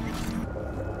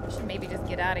 I should maybe just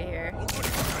get out of here.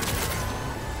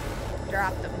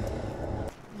 Dropped him.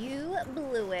 You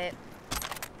blew it.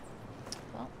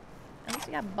 Well, at least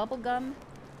we got bubblegum.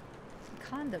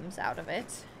 Condoms out of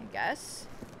it, I guess.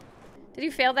 Did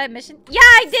you fail that mission? Yeah,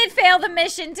 I did fail the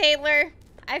mission, Taylor.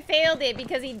 I failed it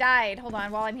because he died. Hold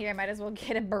on, while I'm here, I might as well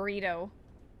get a burrito.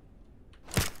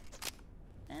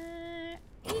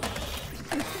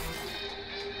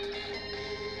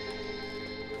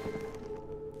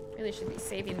 Really should be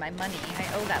saving my money. I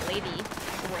owe that lady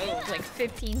like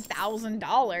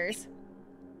 $15,000.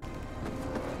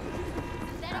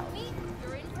 Instead of me,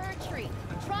 you're in for a treat.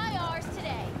 Try ours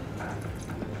today.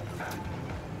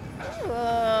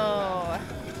 Whoa.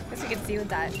 Guess we can see with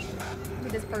that. Look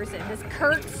at this person. This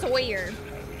Kirk Sawyer.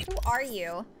 Who are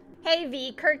you? Hey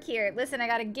V, Kirk here. Listen, I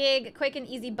got a gig. Quick and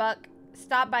easy buck.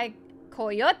 Stop by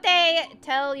Coyote.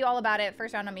 Tell you all about it.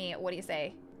 First round on me. What do you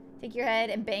say? Take your head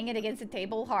and bang it against the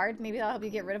table hard. Maybe that'll help you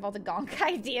get rid of all the gonk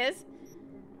ideas.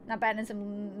 Not bad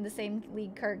in the same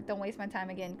league, Kirk. Don't waste my time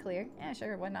again. Clear. Yeah,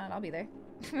 sure. Why not? I'll be there.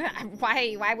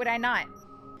 Why would I not?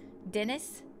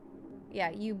 Dennis?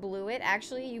 Yeah, you blew it.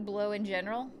 Actually, you blow in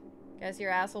general. Guess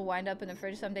your ass will wind up in the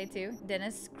fridge someday too.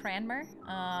 Dennis Cranmer.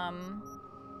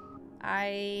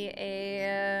 I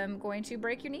am going to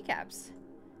break your kneecaps.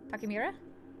 Takemura?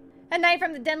 At night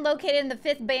from the den located in the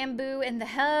 5th bamboo in the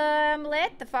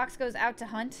hamlet, the fox goes out to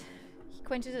hunt. He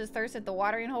quenches his thirst at the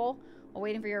watering hole. While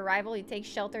waiting for your arrival, he takes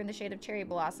shelter in the shade of cherry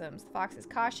blossoms. The fox is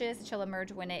cautious and shall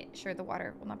emerge when it sure the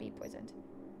water will not be poisoned.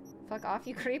 Fuck off,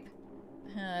 you creep.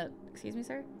 Excuse me,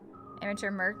 sir?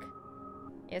 Amateur Merc.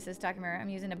 Yes, this is Takemura. I'm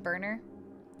using a burner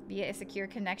via a secure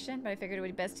connection, but I figured it would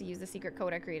be best to use the secret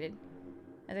code I created.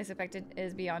 As I suspected, it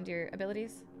is beyond your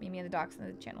abilities. Meet me in the docks in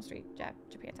the Channel Street,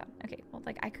 Japantown. Okay, well,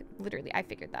 like, I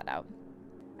figured that out.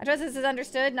 I trust this is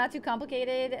understood, not too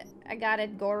complicated. I got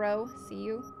it, Goro. See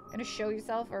you. Gonna show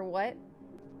yourself, or what?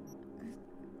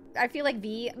 I feel like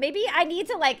V, maybe I need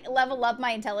to, like, level up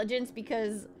my intelligence,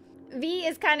 because V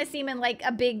is kind of seeming like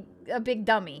a big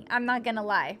dummy. I'm not gonna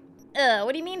lie.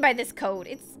 What do you mean by this code?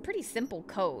 It's pretty simple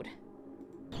code.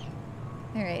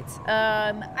 All right.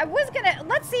 I was gonna,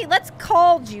 let's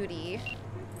call Judy.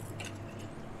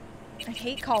 I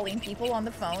hate calling people on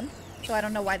the phone, so I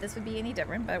don't know why this would be any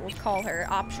different, but we'll call her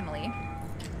optionally.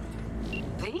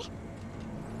 V?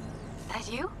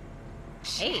 That you?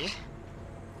 Hey.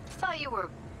 Thought you were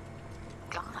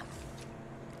gone.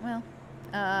 Well,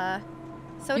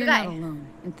 so you're did I. not alone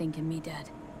in thinking me dead.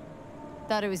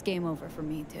 Thought it was game over for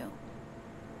me too.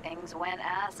 Things went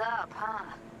ass up, huh?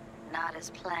 Not as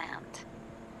planned.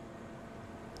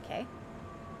 Okay.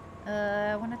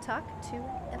 I want to talk to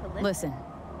Evelyn. Listen,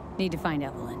 need to find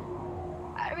Evelyn.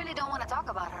 I really don't want to talk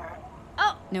about her.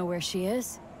 Oh! Know where she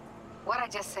is? What'd I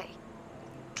just say?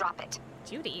 Drop it.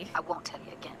 Judy. I won't tell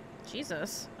you again.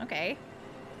 Jesus. Okay.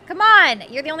 Come on!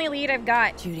 You're the only lead I've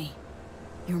got. Judy,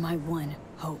 you're my one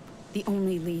hope. The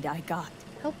only lead I got.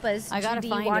 Help us, I gotta Judy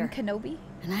find Wan her. Kenobi.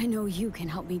 And I know you can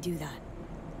help me do that.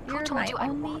 You're my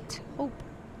only hope.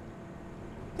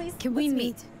 Please, can we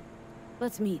meet?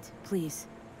 Let's meet, please.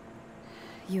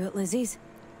 You at Lizzie's?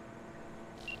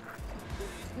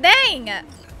 Dang!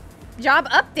 Job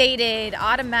updated.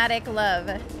 Automatic love.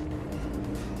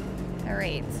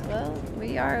 Alright, well,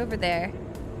 we are over there.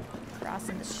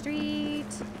 Crossing the street.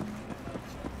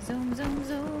 Zoom, zoom,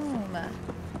 zoom.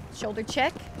 Shoulder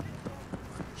check.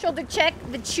 Shoulder check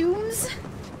the tunes.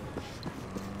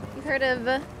 You've heard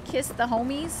of Kiss the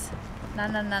Homies? Nah,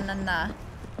 nah, nah, nah, nah.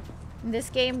 In this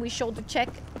game, we shoulder check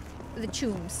the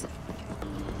chooms.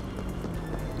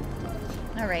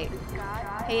 Alright.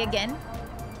 Hey again.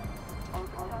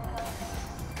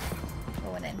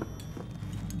 Going in.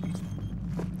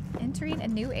 Entering a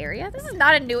new area? This is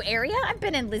not a new area. I've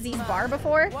been in Lizzie's bar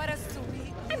before.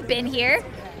 I've been here.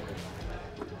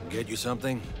 Get you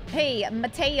something? Hey,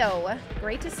 Mateo.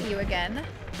 Great to see you again.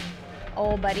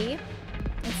 Oh, buddy.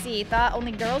 Let's see. Thought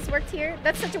only girls worked here?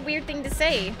 That's such a weird thing to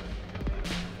say.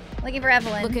 Looking for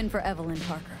Evelyn. Looking for Evelyn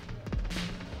Parker.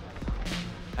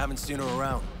 Haven't seen her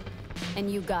around.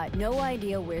 And you got no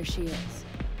idea where she is.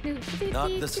 Not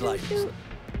the slightest.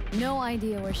 No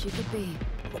idea where she could be.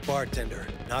 I'm a bartender,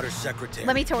 not her secretary.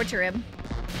 Let me torture him.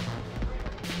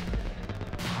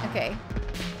 Okay.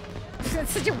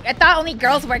 I thought only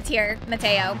girls worked here,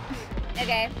 Mateo.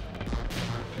 Okay.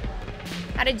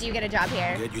 How did you get a job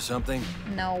here? Get you something?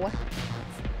 No.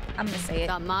 I'm gonna say it.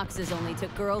 Thought Moxes only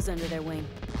took girls under their wing.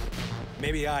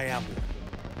 Maybe I am one.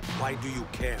 Why do you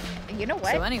care? You know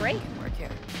what? So anyone Great. can work here.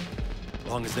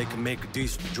 As long as they can make a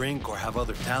decent drink or have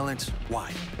other talents,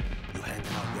 why? You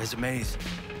handing out resumes?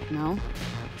 No,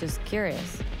 just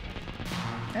curious.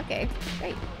 Okay,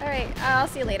 great. All right, I'll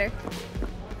see you later.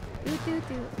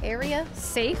 Area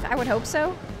safe? I would hope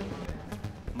so.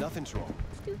 Nothing's wrong.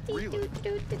 Really?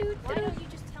 Why don't you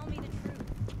just tell me the truth?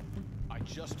 I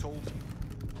just told you.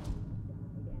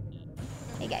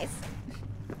 Hey guys,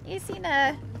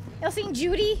 y'all seen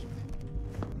Judy?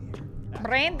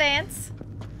 Brain dance.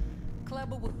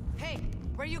 Hey,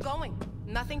 where you going?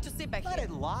 Nothing to sit back Let here.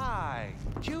 it lie.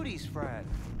 Judy's friend.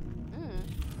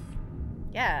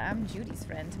 Yeah, I'm Judy's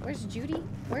friend. Where's Judy?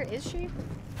 Where is she?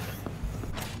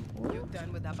 You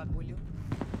done with that bagulho?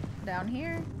 Down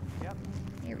here? Yep.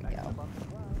 Here we go.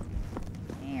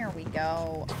 Here we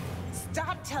go.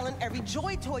 Stop telling every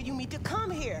Joy toy you meet to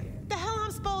come here. The hell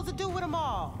I'm supposed to do with them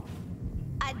all?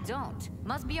 I don't.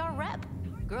 Must be our rep.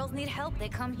 Girls need help, they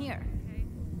come here.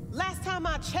 Last time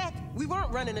I checked, we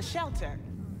weren't running a shelter.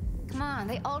 Come on,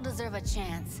 they all deserve a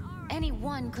chance. Any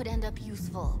one could end up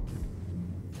useful.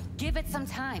 Give it some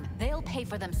time. They'll pay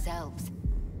for themselves.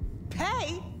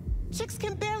 Pay? Chicks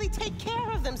can barely take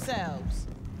care of themselves.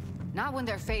 Not when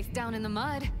they're face down in the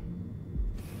mud.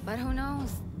 But who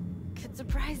knows? Could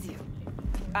surprise you.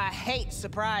 I hate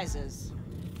surprises.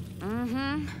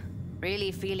 Mm-hmm.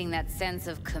 Really feeling that sense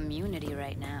of community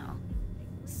right now.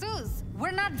 Suze,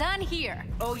 we're not done here.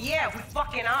 Oh yeah, we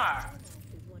fucking are.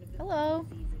 Hello.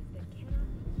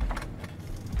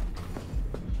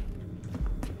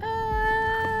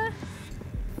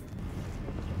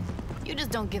 You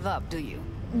just don't give up, do you?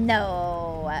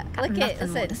 No. Got Look at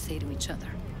nothing more to listen. say to each other.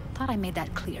 Thought I made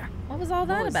that clear. What was all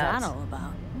that What was about? that all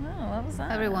about? Oh, what was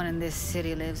that? Everyone in this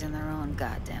city lives in their own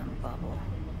goddamn bubble.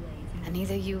 And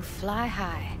either you fly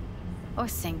high or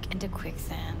sink into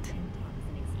quicksand.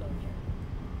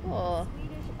 Cool.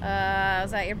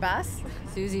 Was that your boss?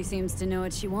 Susie seems to know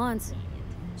what she wants.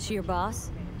 She your boss?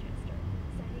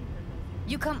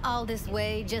 You come all this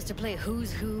way just to play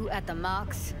who's who at the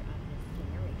mocks?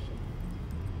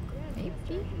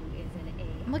 Maybe.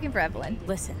 I'm looking for Evelyn.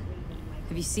 Listen,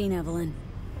 have you seen Evelyn?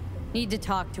 Need to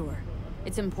talk to her.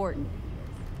 It's important.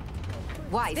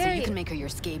 Why? So you can make her your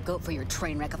scapegoat for your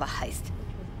train wreck of a heist?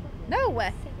 No.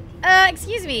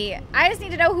 Excuse me. I just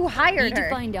need to know who hired Need her.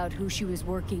 to find out who she was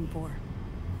working for.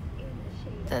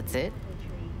 That's it?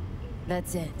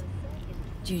 That's it.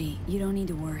 Judy, you don't need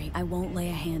to worry. I won't lay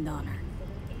a hand on her.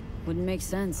 Wouldn't make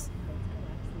sense.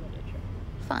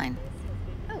 Fine.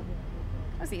 Oh,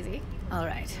 that's easy. All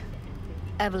right.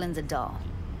 Evelyn's a doll.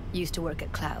 Used to work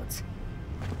at Clouds.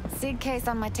 Sig case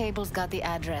on my table's got the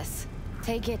address.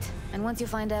 Take it, and once you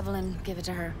find Evelyn, give it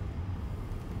to her.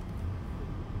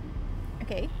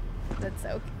 Okay. That's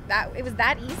okay. It was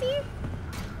that easy?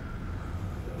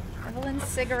 Evelyn's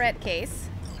cigarette case.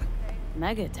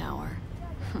 Mega tower.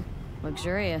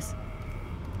 Luxurious.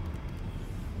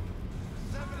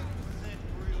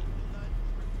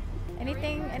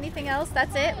 Anything else?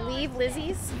 That's it? Leave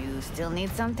Lizzie's? You still need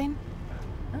something?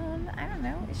 I don't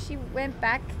know. She went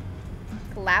back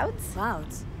Clouds?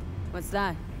 Clouds? What's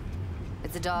that?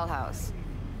 It's a dollhouse.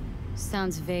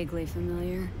 Sounds vaguely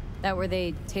familiar. That where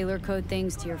they tailor code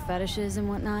things to your fetishes and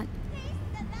whatnot?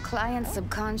 Client's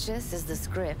subconscious is the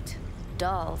script.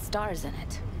 Doll stars in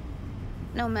it.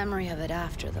 No memory of it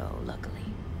after, though, luckily.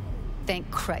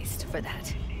 Thank Christ for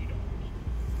that.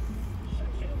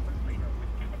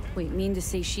 Wait, mean to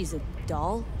say she's a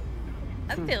doll?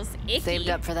 That feels icky. Saved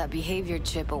up for that behavior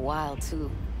chip a while,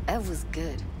 too. Ev was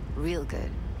good. Real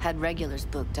good. Had regulars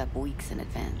booked up weeks in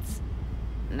advance.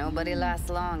 Nobody lasts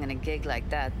long in a gig like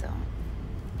that, though.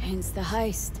 Hence the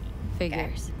heist.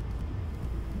 Figures.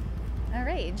 All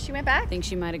right, she went back? Think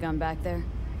she might have gone back there.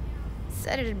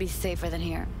 Said it'd be safer than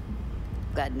here.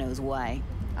 God knows why.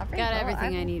 Got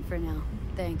everything I need for now.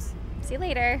 Thanks. See you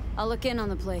later. I'll look in on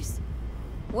the place.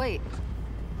 Wait.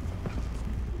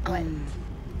 What?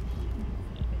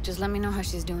 Just let me know how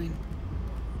she's doing.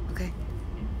 Okay?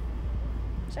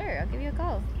 Sure, I'll give you a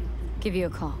call. Give you a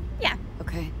call. Yeah.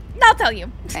 Okay. I'll tell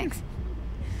you. Thanks.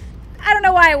 I don't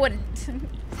know why I wouldn't.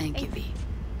 Thank you, V.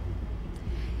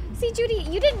 See, Judy,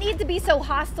 you didn't need to be so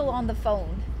hostile on the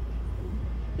phone.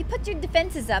 You put your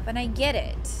defenses up, and I get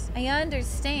it. I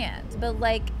understand. But,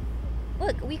 like,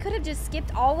 look, we could have just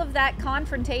skipped all of that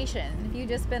confrontation if you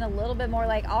just been a little bit more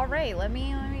like, all right, let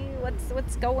me,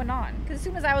 what's going on? Because as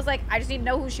soon as I was like, I just need to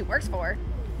know who she works for.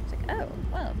 It's like, oh,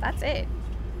 well, that's it.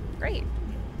 Great.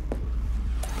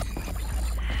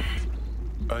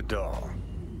 A doll.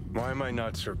 Why am I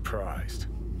not surprised?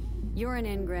 You're an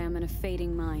engram and a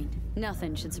fading mind.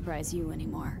 Nothing should surprise you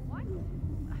anymore.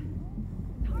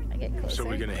 I get closer. So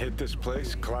we're gonna hit this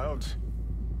place, Clouds?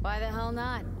 Why the hell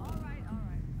not?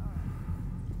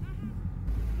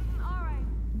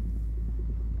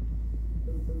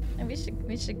 And we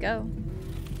should go.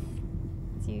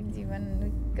 Do you want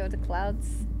to go to Clouds?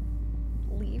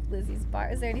 Leave Lizzie's bar?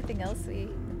 Is there anything else we?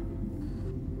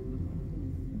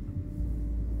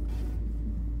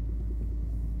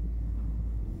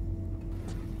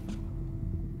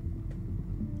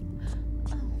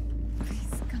 Oh,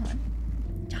 he's gone.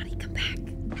 Johnny, come back.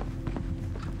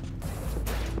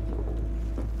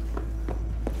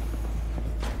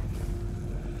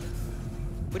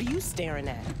 What are you staring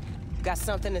at? Got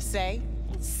something to say?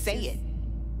 Say it.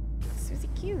 Susie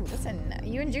Q, listen,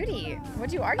 you and Judy,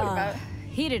 what'd you argue about?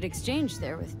 Heated exchange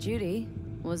there with Judy.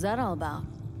 What was that all about?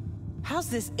 How's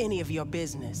this any of your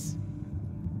business?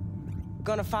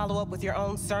 Gonna follow up with your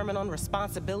own sermon on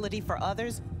responsibility for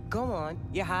others? Go on,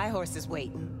 your high horse is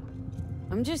waiting.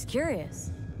 I'm just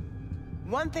curious.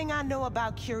 One thing I know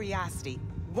about curiosity,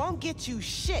 won't get you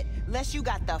shit unless you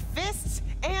got the fists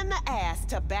and the ass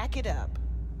to back it up.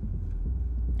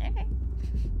 Okay.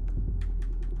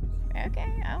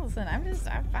 Okay, listen, I'm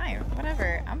fine,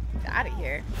 whatever. I'm out of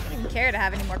here. I don't even care to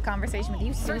have any more conversation with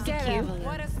you, Susie Q.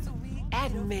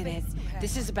 Admit it.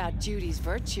 This is about Judy's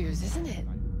virtues, isn't it?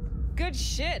 Good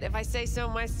shit, if I say so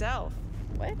myself.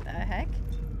 What the heck?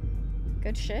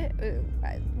 Good shit? Ooh,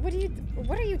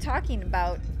 what are you talking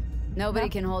about? Nobody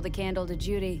can hold a candle to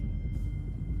Judy.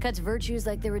 Cuts virtues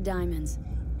like they were diamonds.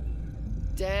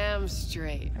 Damn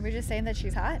straight. Are we just saying that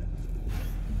she's hot?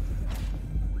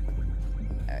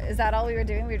 Is that all we were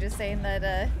doing? We were just saying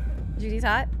that Judy's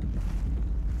hot?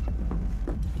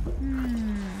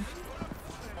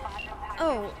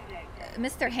 Oh,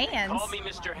 Mr. Hands. Call me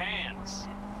Mr. Hands.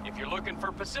 If you're looking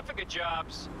for Pacifica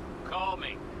jobs, call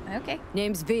me. Okay.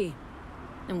 Name's V.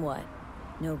 And what?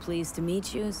 No pleased to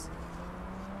meet yous?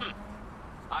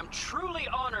 I'm truly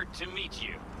honored to meet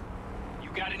you. You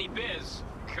got any biz,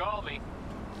 call me.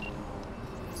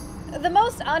 The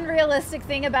most unrealistic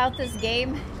thing about this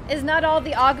game is not all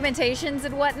the augmentations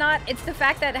and whatnot, it's the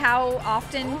fact that how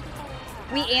often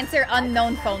we answer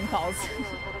unknown phone calls.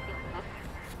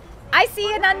 I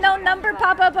see an unknown number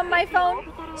pop up on my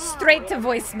phone, straight to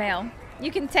voicemail. You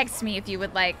can text me if you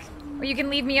would like, or you can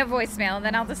leave me a voicemail and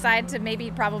then I'll decide to maybe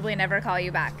probably never call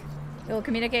you back. We'll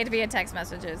communicate via text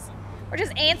messages. We're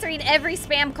just answering every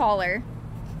spam caller.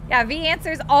 Yeah, V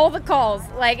answers all the calls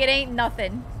like it ain't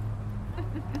nothing.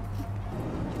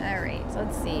 Alright, so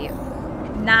let's see.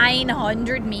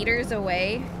 900 meters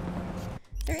away.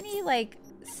 Is there any, like,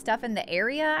 stuff in the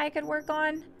area I could work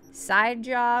on? Side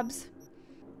jobs?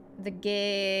 The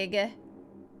gig?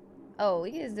 Oh,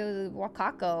 we can just do the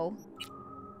Wakako.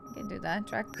 We can do that.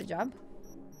 Track the job.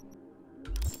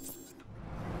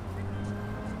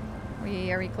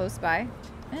 Are we close by?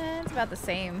 It's about the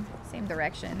same. Same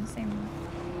direction. Same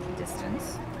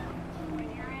distance.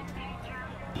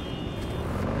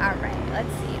 Alright, let's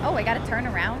see. Oh, I gotta turn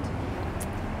around.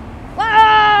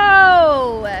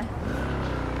 Whoa!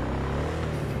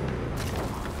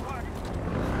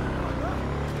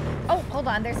 Oh, hold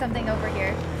on. There's something over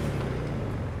here.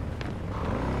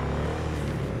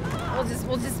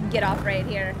 We'll just get off right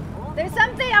here. There's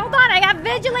something. Hold on. I got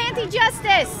vigilante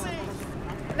justice.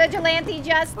 Vigilante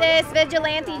justice.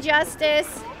 Vigilante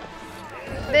justice.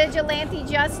 Vigilante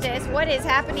justice. What is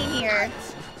happening here?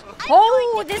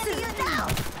 Oh, this is.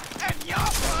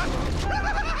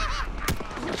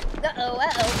 Uh-oh,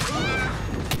 uh-oh.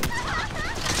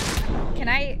 Can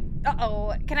I...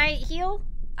 Uh-oh. Can I heal?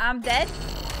 I'm dead?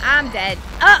 I'm dead.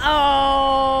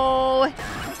 Uh-oh!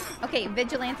 Okay,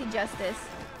 vigilante justice.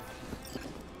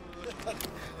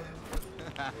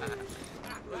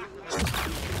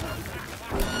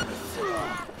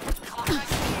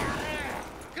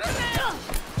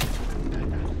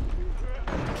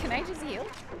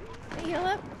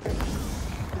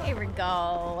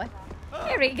 go.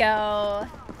 Here we go.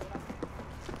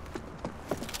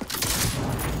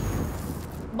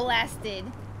 Blasted.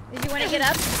 Did you want to get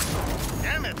up?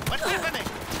 Damn it! What's happening?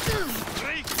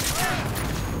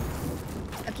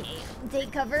 Okay,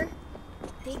 take cover.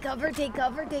 Take cover, take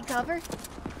cover, take cover.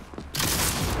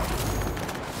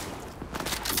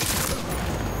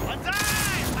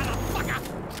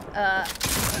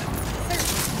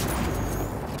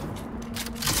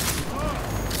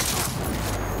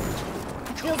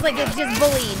 Feels like it's just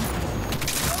bullied.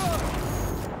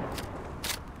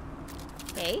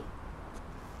 Okay.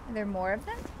 Are there more of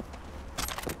them?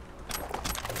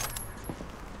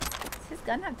 Does his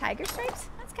gun have tiger stripes?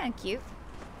 That's kind of cute.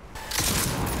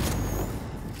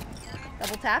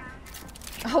 Double tap.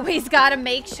 Always gotta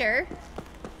make sure.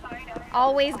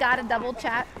 Always gotta double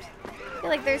tap. I feel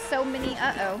like there's so many.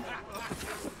 Uh-oh.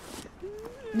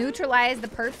 Neutralize the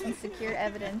perps and secure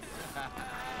evidence.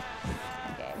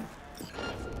 Okay.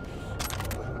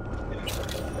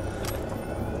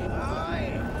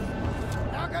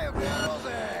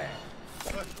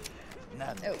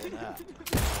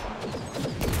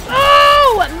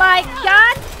 Oh my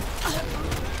god!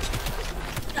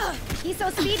 He's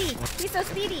so speedy. He's so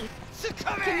speedy.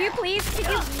 Can you please,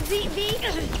 V,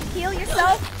 heal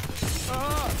yourself?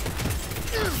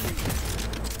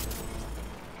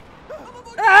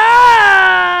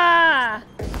 Ah!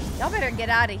 Y'all better get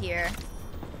out of here.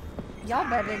 Y'all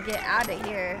better get out of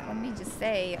here. Let me just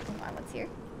say. Hold on, what's here?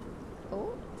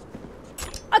 Oh.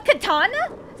 A katana?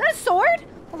 Is that a sword?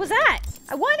 What was that?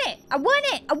 I want it. I want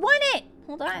it. I want it.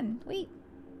 Hold on. Wait.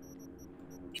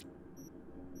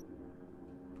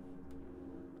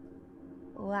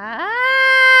 Wow.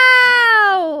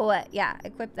 Yeah,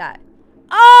 equip that.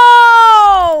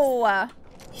 Oh!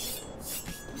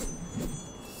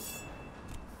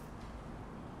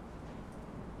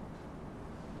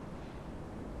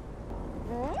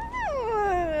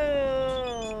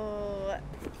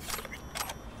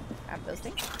 Grab those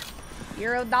things.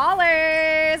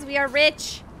 $0. We are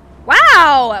rich.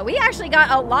 Wow! We actually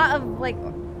got a lot of, like,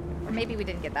 or maybe we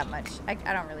didn't get that much. I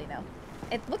don't really know.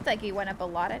 It looked like we went up a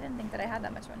lot. I didn't think that I had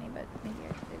that much money, but maybe I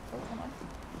did. Oh, hold on.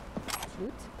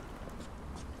 Loot.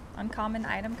 Uncommon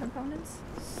item components.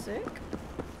 Sick.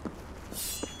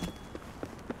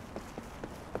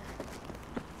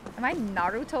 Am I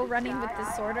Naruto running with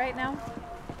this sword right now?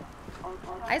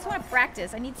 I just want to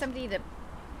practice. I need somebody to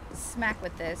smack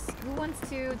with this. Who wants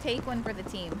to take one for the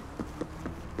team?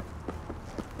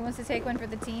 Who wants to take one for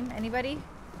the team? Anybody?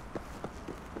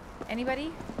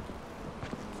 Anybody?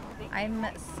 I'm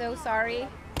so sorry.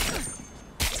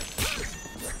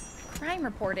 Crime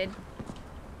reported.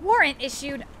 Warrant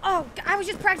issued. Oh, I was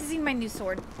just practicing my new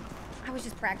sword. I was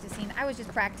just practicing. I was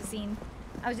just practicing.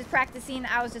 I was just practicing.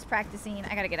 I was just practicing.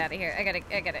 I gotta get out of here. I gotta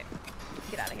get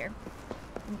out of here.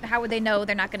 How would they know?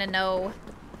 They're not gonna know.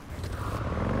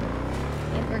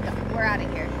 We're out of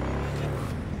here.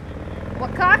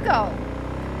 Wakako!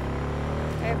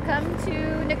 I've come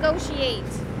to negotiate.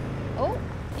 Oh,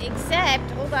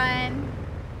 except, hold on.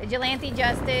 Vigilante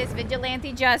justice,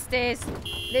 vigilante justice,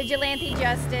 vigilante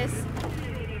justice,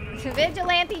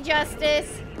 vigilante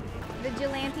justice,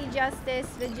 vigilante justice,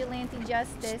 vigilante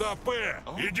justice. Стопэ!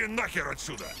 Иди нахер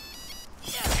отсюда!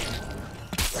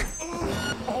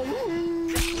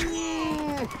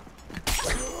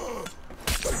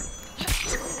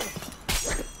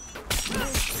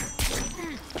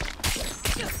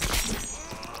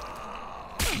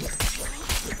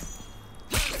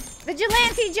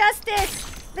 Vigilante justice!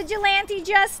 Vigilante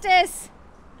justice!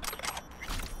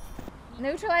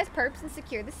 Neutralize perps and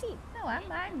secure the seat. No,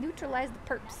 I neutralized the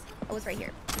perps. Oh, it's right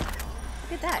here.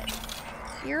 Look at that.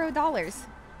 $0.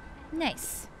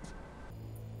 Nice.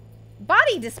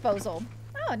 Body disposal.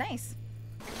 Oh, nice.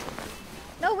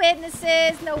 No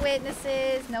witnesses, no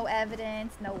witnesses, no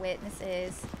evidence, no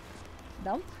witnesses.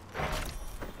 Dump.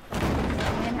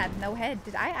 Man had no head.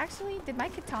 Did my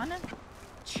katana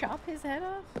chop his head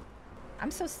off? I'm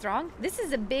so strong. This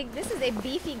is a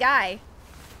beefy guy.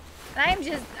 And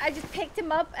I just picked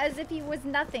him up as if he was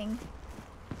nothing.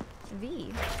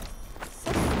 V.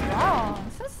 So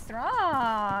strong. So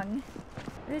strong.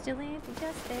 Vigilante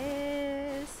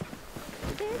justice.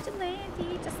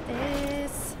 Vigilante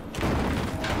justice.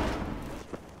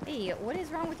 Hey, what is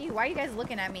wrong with you? Why are you guys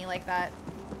looking at me like that?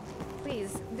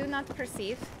 Please, do not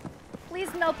perceive.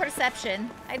 Please, no perception.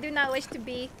 I do not wish to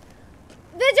be...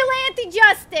 Vigilante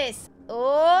justice!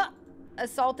 Oh!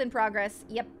 Assault in progress.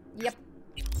 Yep, yep.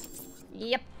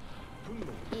 Yep.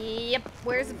 Yep.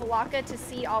 Where's Valaka to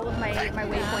see all of my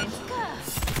waypoints?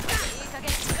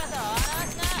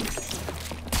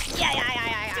 Yeah.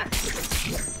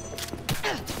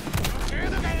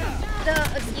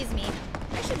 Excuse me.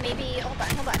 I should maybe, hold on.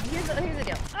 Here's the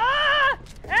deal. Ah!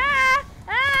 Ah!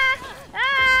 Ah!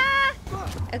 Ah!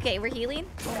 Okay, we're healing.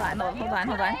 Hold on.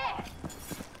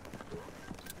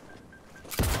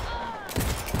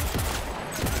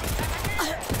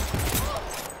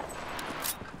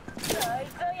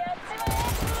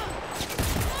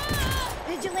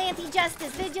 Vigilante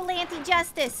justice, vigilante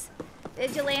justice.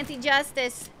 Vigilante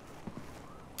justice.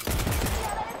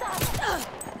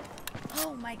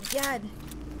 Oh my god.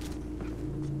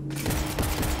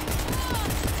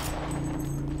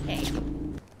 Okay.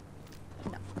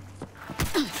 No.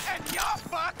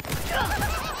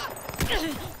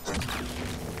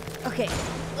 Okay.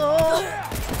 Oh.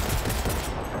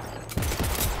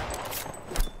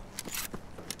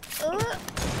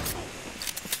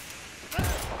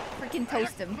 Freaking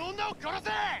toast him.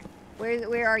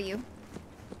 Where are you?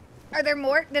 Are there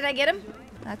more? Did I get him?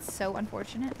 That's so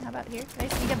unfortunate. How about here? Can I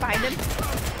sneak up behind him?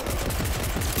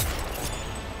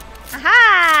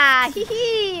 Aha! Hee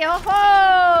hee! Oh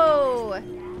ho!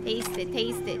 Taste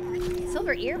it.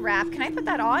 Silver ear wrap. Can I put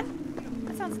that on?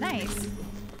 That sounds nice.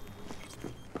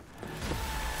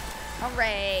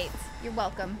 Alright. You're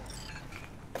welcome.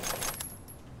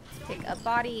 Take a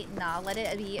body. Nah, let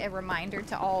it be a reminder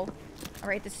to all.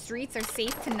 Alright, the streets are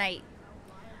safe tonight.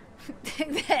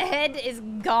 The head is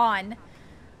gone.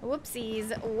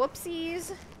 Whoopsies.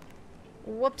 Whoopsies.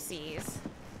 Whoopsies.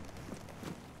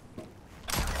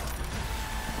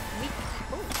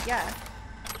 Oh, yeah.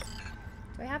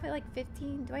 Do I have it like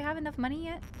 15? Do I have enough money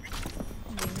yet?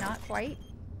 Not quite.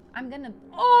 I'm gonna...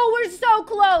 Oh, we're so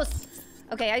close!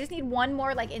 Okay, I just need one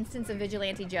more like instance of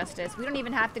vigilante justice. We don't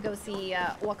even have to go see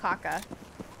Wakako.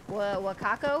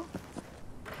 Wakako?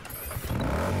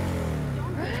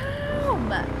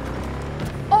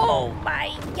 Oh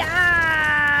my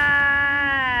god!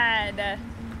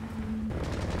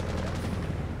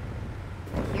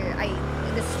 Here,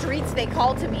 the streets, they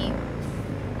call to me.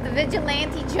 The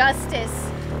vigilante justice.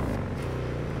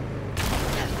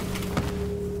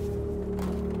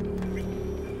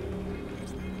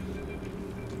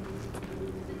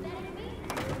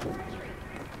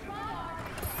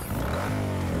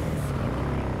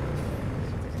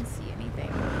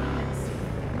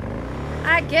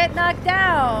 I get knocked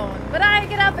down, but I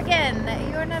get up again.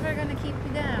 You're never gonna keep me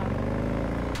down.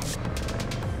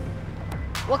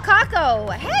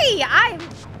 Wakako, hey,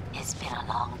 It's been a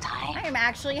long time. I'm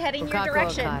actually heading Wakako your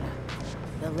direction. Okada,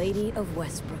 the Lady of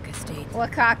Westbrook Estate.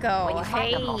 Wakako, When you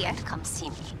find a hey. moment, come see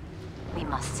me. We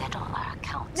must settle our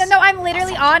accounts. No, I'm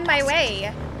literally on my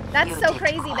way. That's You so did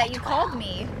crazy that quite you well. called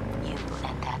me. You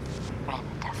and that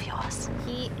friend of yours.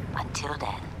 Until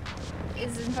then.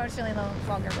 Is unfortunately no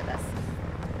longer with us.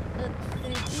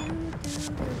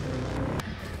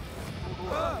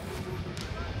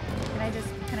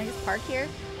 Can I just park here?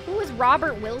 Who is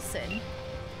Robert Wilson?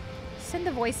 Send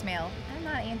a voicemail. I'm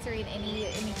not answering any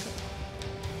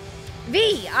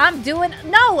V, I'm doing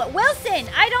no, Wilson,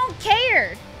 I don't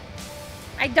care.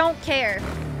 I don't care.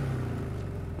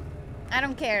 I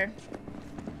don't care.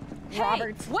 Hey,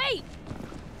 Robert. Wait!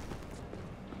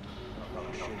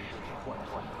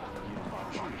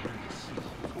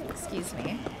 Excuse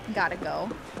me. Gotta go.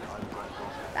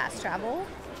 Fast travel.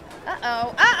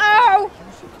 Uh-oh. Uh-oh!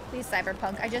 Please,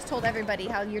 Cyberpunk. I just told everybody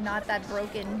how you're not that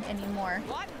broken anymore.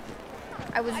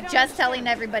 I was just telling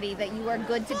everybody that you are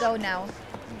good to go now. You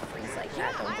freeze like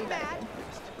that. Don't do that again.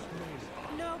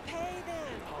 No pay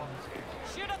then.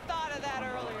 Should have thought of that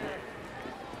earlier.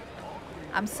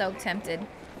 I'm so tempted.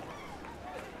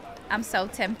 I'm so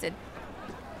tempted.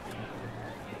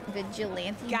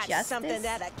 Vigilante Got justice? something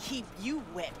that'll keep you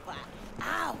wet for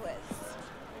hours.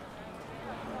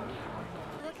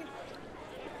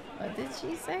 What did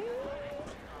she say?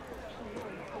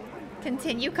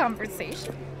 Continue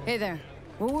conversation. Hey there.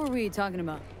 What were we talking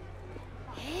about?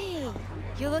 Hey,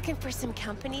 you looking for some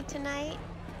company tonight?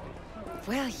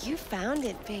 Well, you found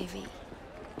it, baby.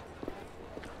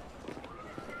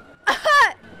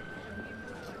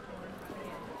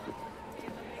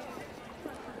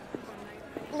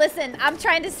 Listen, I'm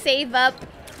trying to save up.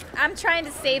 I'm trying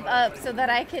to save up so that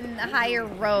I can hire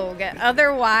Rogue.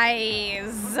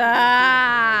 Otherwise,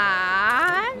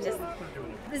 I'm just...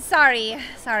 Sorry.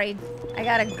 I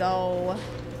gotta go.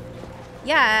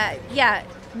 Yeah.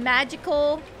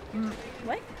 Magical...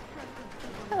 What?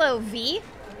 Hello, V.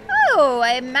 Oh,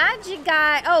 a magic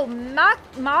guy. Oh,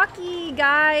 Maki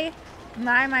guy.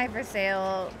 My for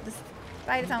sale.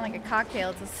 Despite it sound like a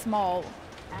cocktail, it's a small.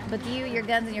 But you, your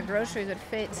guns, and your groceries would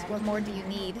fit. What more do you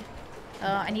need?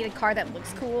 I need a car that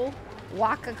looks cool.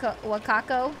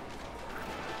 Wakako.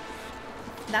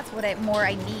 That's what more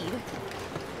I need.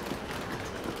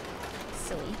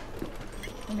 Silly.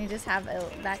 Let me just have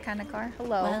that kind of car.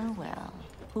 Hello. Well, well.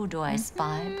 Who do I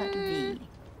spy but V?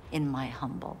 In my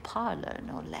humble parlor,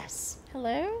 no less.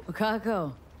 Hello?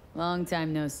 Wakako. Long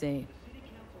time no see.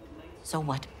 So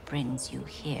what brings you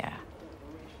here?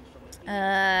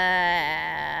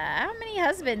 How many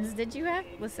husbands did you have?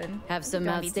 Listen. Have some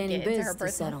don't need outstanding to get into biz her to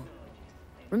personal. settle.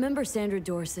 Remember Sandra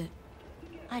Dorset?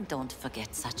 I don't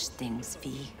forget such things,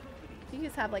 V. You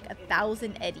just have like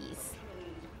 1,000 eddies.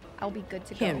 I'll be good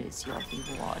to go. Here is your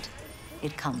reward.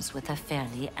 It comes with a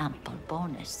fairly ample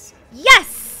bonus.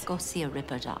 Yes! Go see a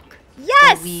Ripper Doc.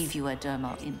 Yes! They'll weave you a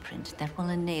dermal imprint that will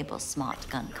enable smart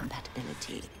gun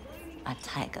compatibility. A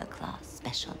Tiger Claw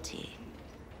specialty.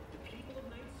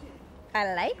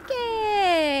 I like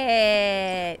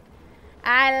it.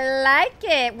 I like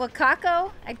it.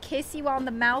 Wakako, I'd kiss you on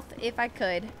the mouth if I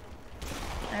could.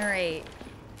 All right.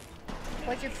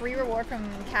 What's your free reward from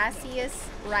Cassius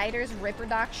Ryder's Ripper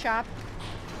Doc shop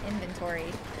inventory?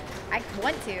 I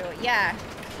want to, yeah.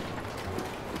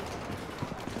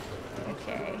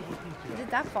 Okay. Is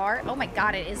it that far? Oh my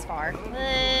god, it is far. Look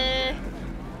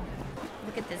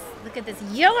at this. Look at this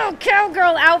yellow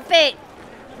cowgirl outfit.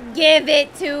 Give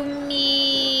it to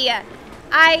me.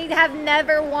 I have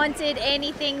never wanted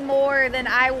anything more than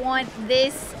I want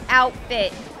this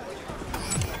outfit.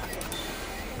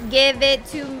 Give it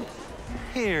to me.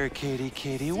 Here,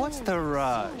 kitty, what's the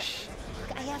rush?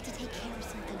 Look, I have to take care of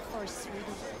something first, sweetie.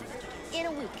 In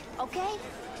a week, okay?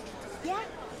 Yeah?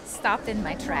 Stopped in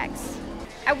my tracks.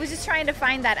 I was just trying to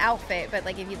find that outfit, but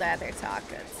like if you let her talk,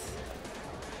 it's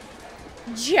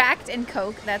Jacked and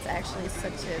Coke. That's actually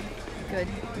such a good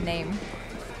name.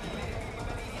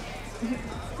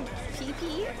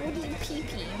 PP? What do you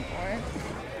PP for?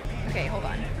 Okay, hold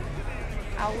on.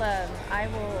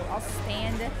 I'll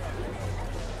stand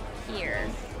here.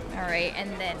 All right,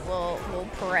 and then we'll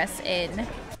press in.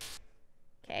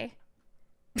 Okay.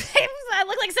 I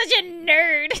look like such a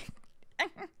nerd.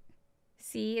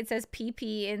 See, it says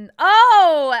PP in.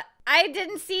 Oh, I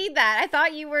didn't see that. I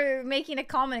thought you were making a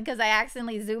comment because I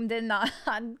accidentally zoomed in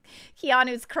on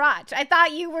Keanu's crotch. I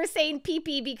thought you were saying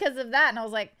PP because of that, and I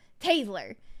was like,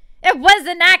 Taylor, it was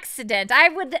an accident. I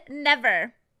would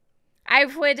never.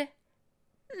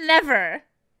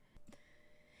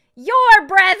 You're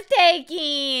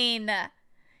breathtaking.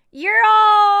 You're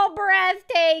all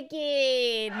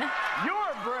breathtaking.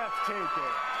 You're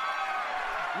breathtaking.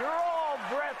 You're all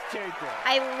breathtaking.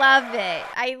 I love it.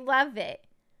 I love it.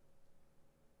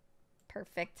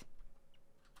 Perfect.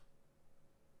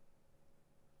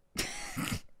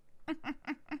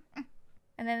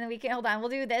 And then we can, hold on, we'll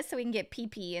do this so we can get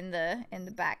PP in the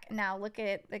back. Now look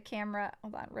at the camera.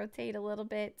 Hold on, rotate a little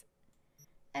bit.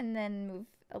 And then move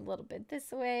a little bit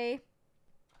this way.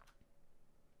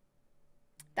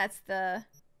 That's the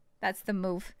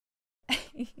move.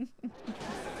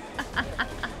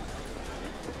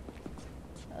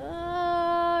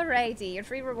 Alrighty, your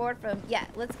free reward from, yeah,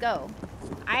 let's go.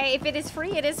 If it is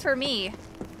free, it is for me.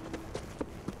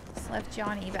 Just left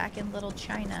Johnny back in Little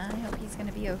China. I hope he's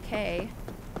gonna be okay.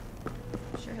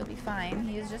 I'm sure he'll be fine.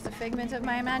 He is just a figment of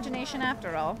my imagination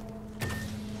after all.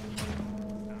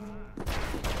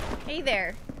 Hey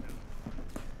there.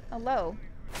 Hello.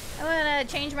 I wanna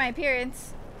change my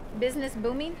appearance. Business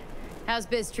booming? How's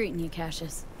biz treating you,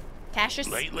 Cassius? Cassius?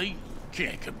 Lately?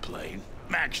 Can't complain.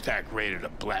 MaxTac raided a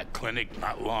black clinic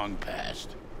not long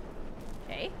past.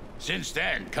 Okay. Since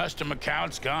then, customer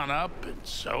count's gone up, and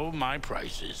so my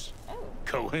prices. Oh.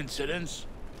 Coincidence?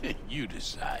 You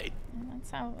decide.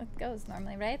 That's how it goes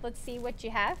normally, right? Let's see what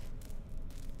you have.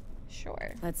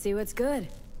 Sure. Let's see what's good.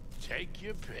 Take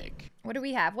your pick. What do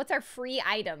we have? What's our free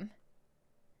item?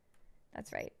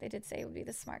 That's right. They did say it would be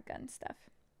the smart gun stuff.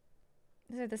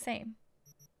 These are the same.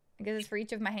 I guess it's for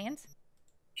each of my hands.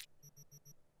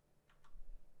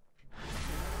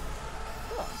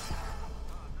 Cool.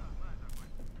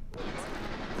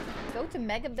 Go to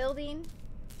Mega Building.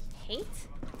 Hate?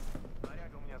 God,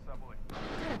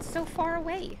 it's so far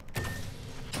away.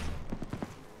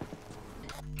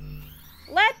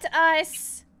 Let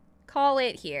us call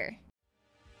it here.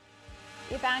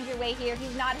 You found your way here. If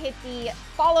you've not hit the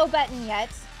follow button yet,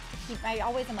 I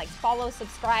always am like follow,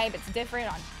 subscribe. It's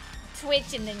different on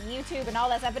Twitch and then YouTube and all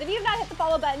that stuff. But if you've not hit the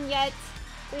follow button yet,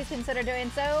 please consider doing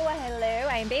so. Hello,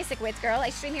 I am basiciwitgirl. I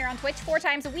stream here on Twitch 4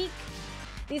 times a week.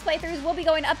 These playthroughs will be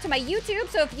going up to my YouTube,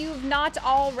 so if you've not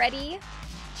already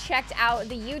checked out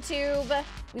the YouTube,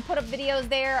 we put up videos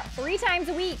there 3 times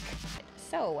a week.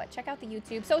 So check out the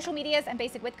YouTube social medias and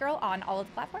basiciwitgirl on all of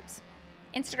the platforms.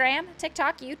 Instagram,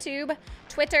 TikTok, YouTube,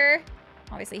 Twitter,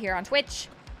 obviously here on Twitch.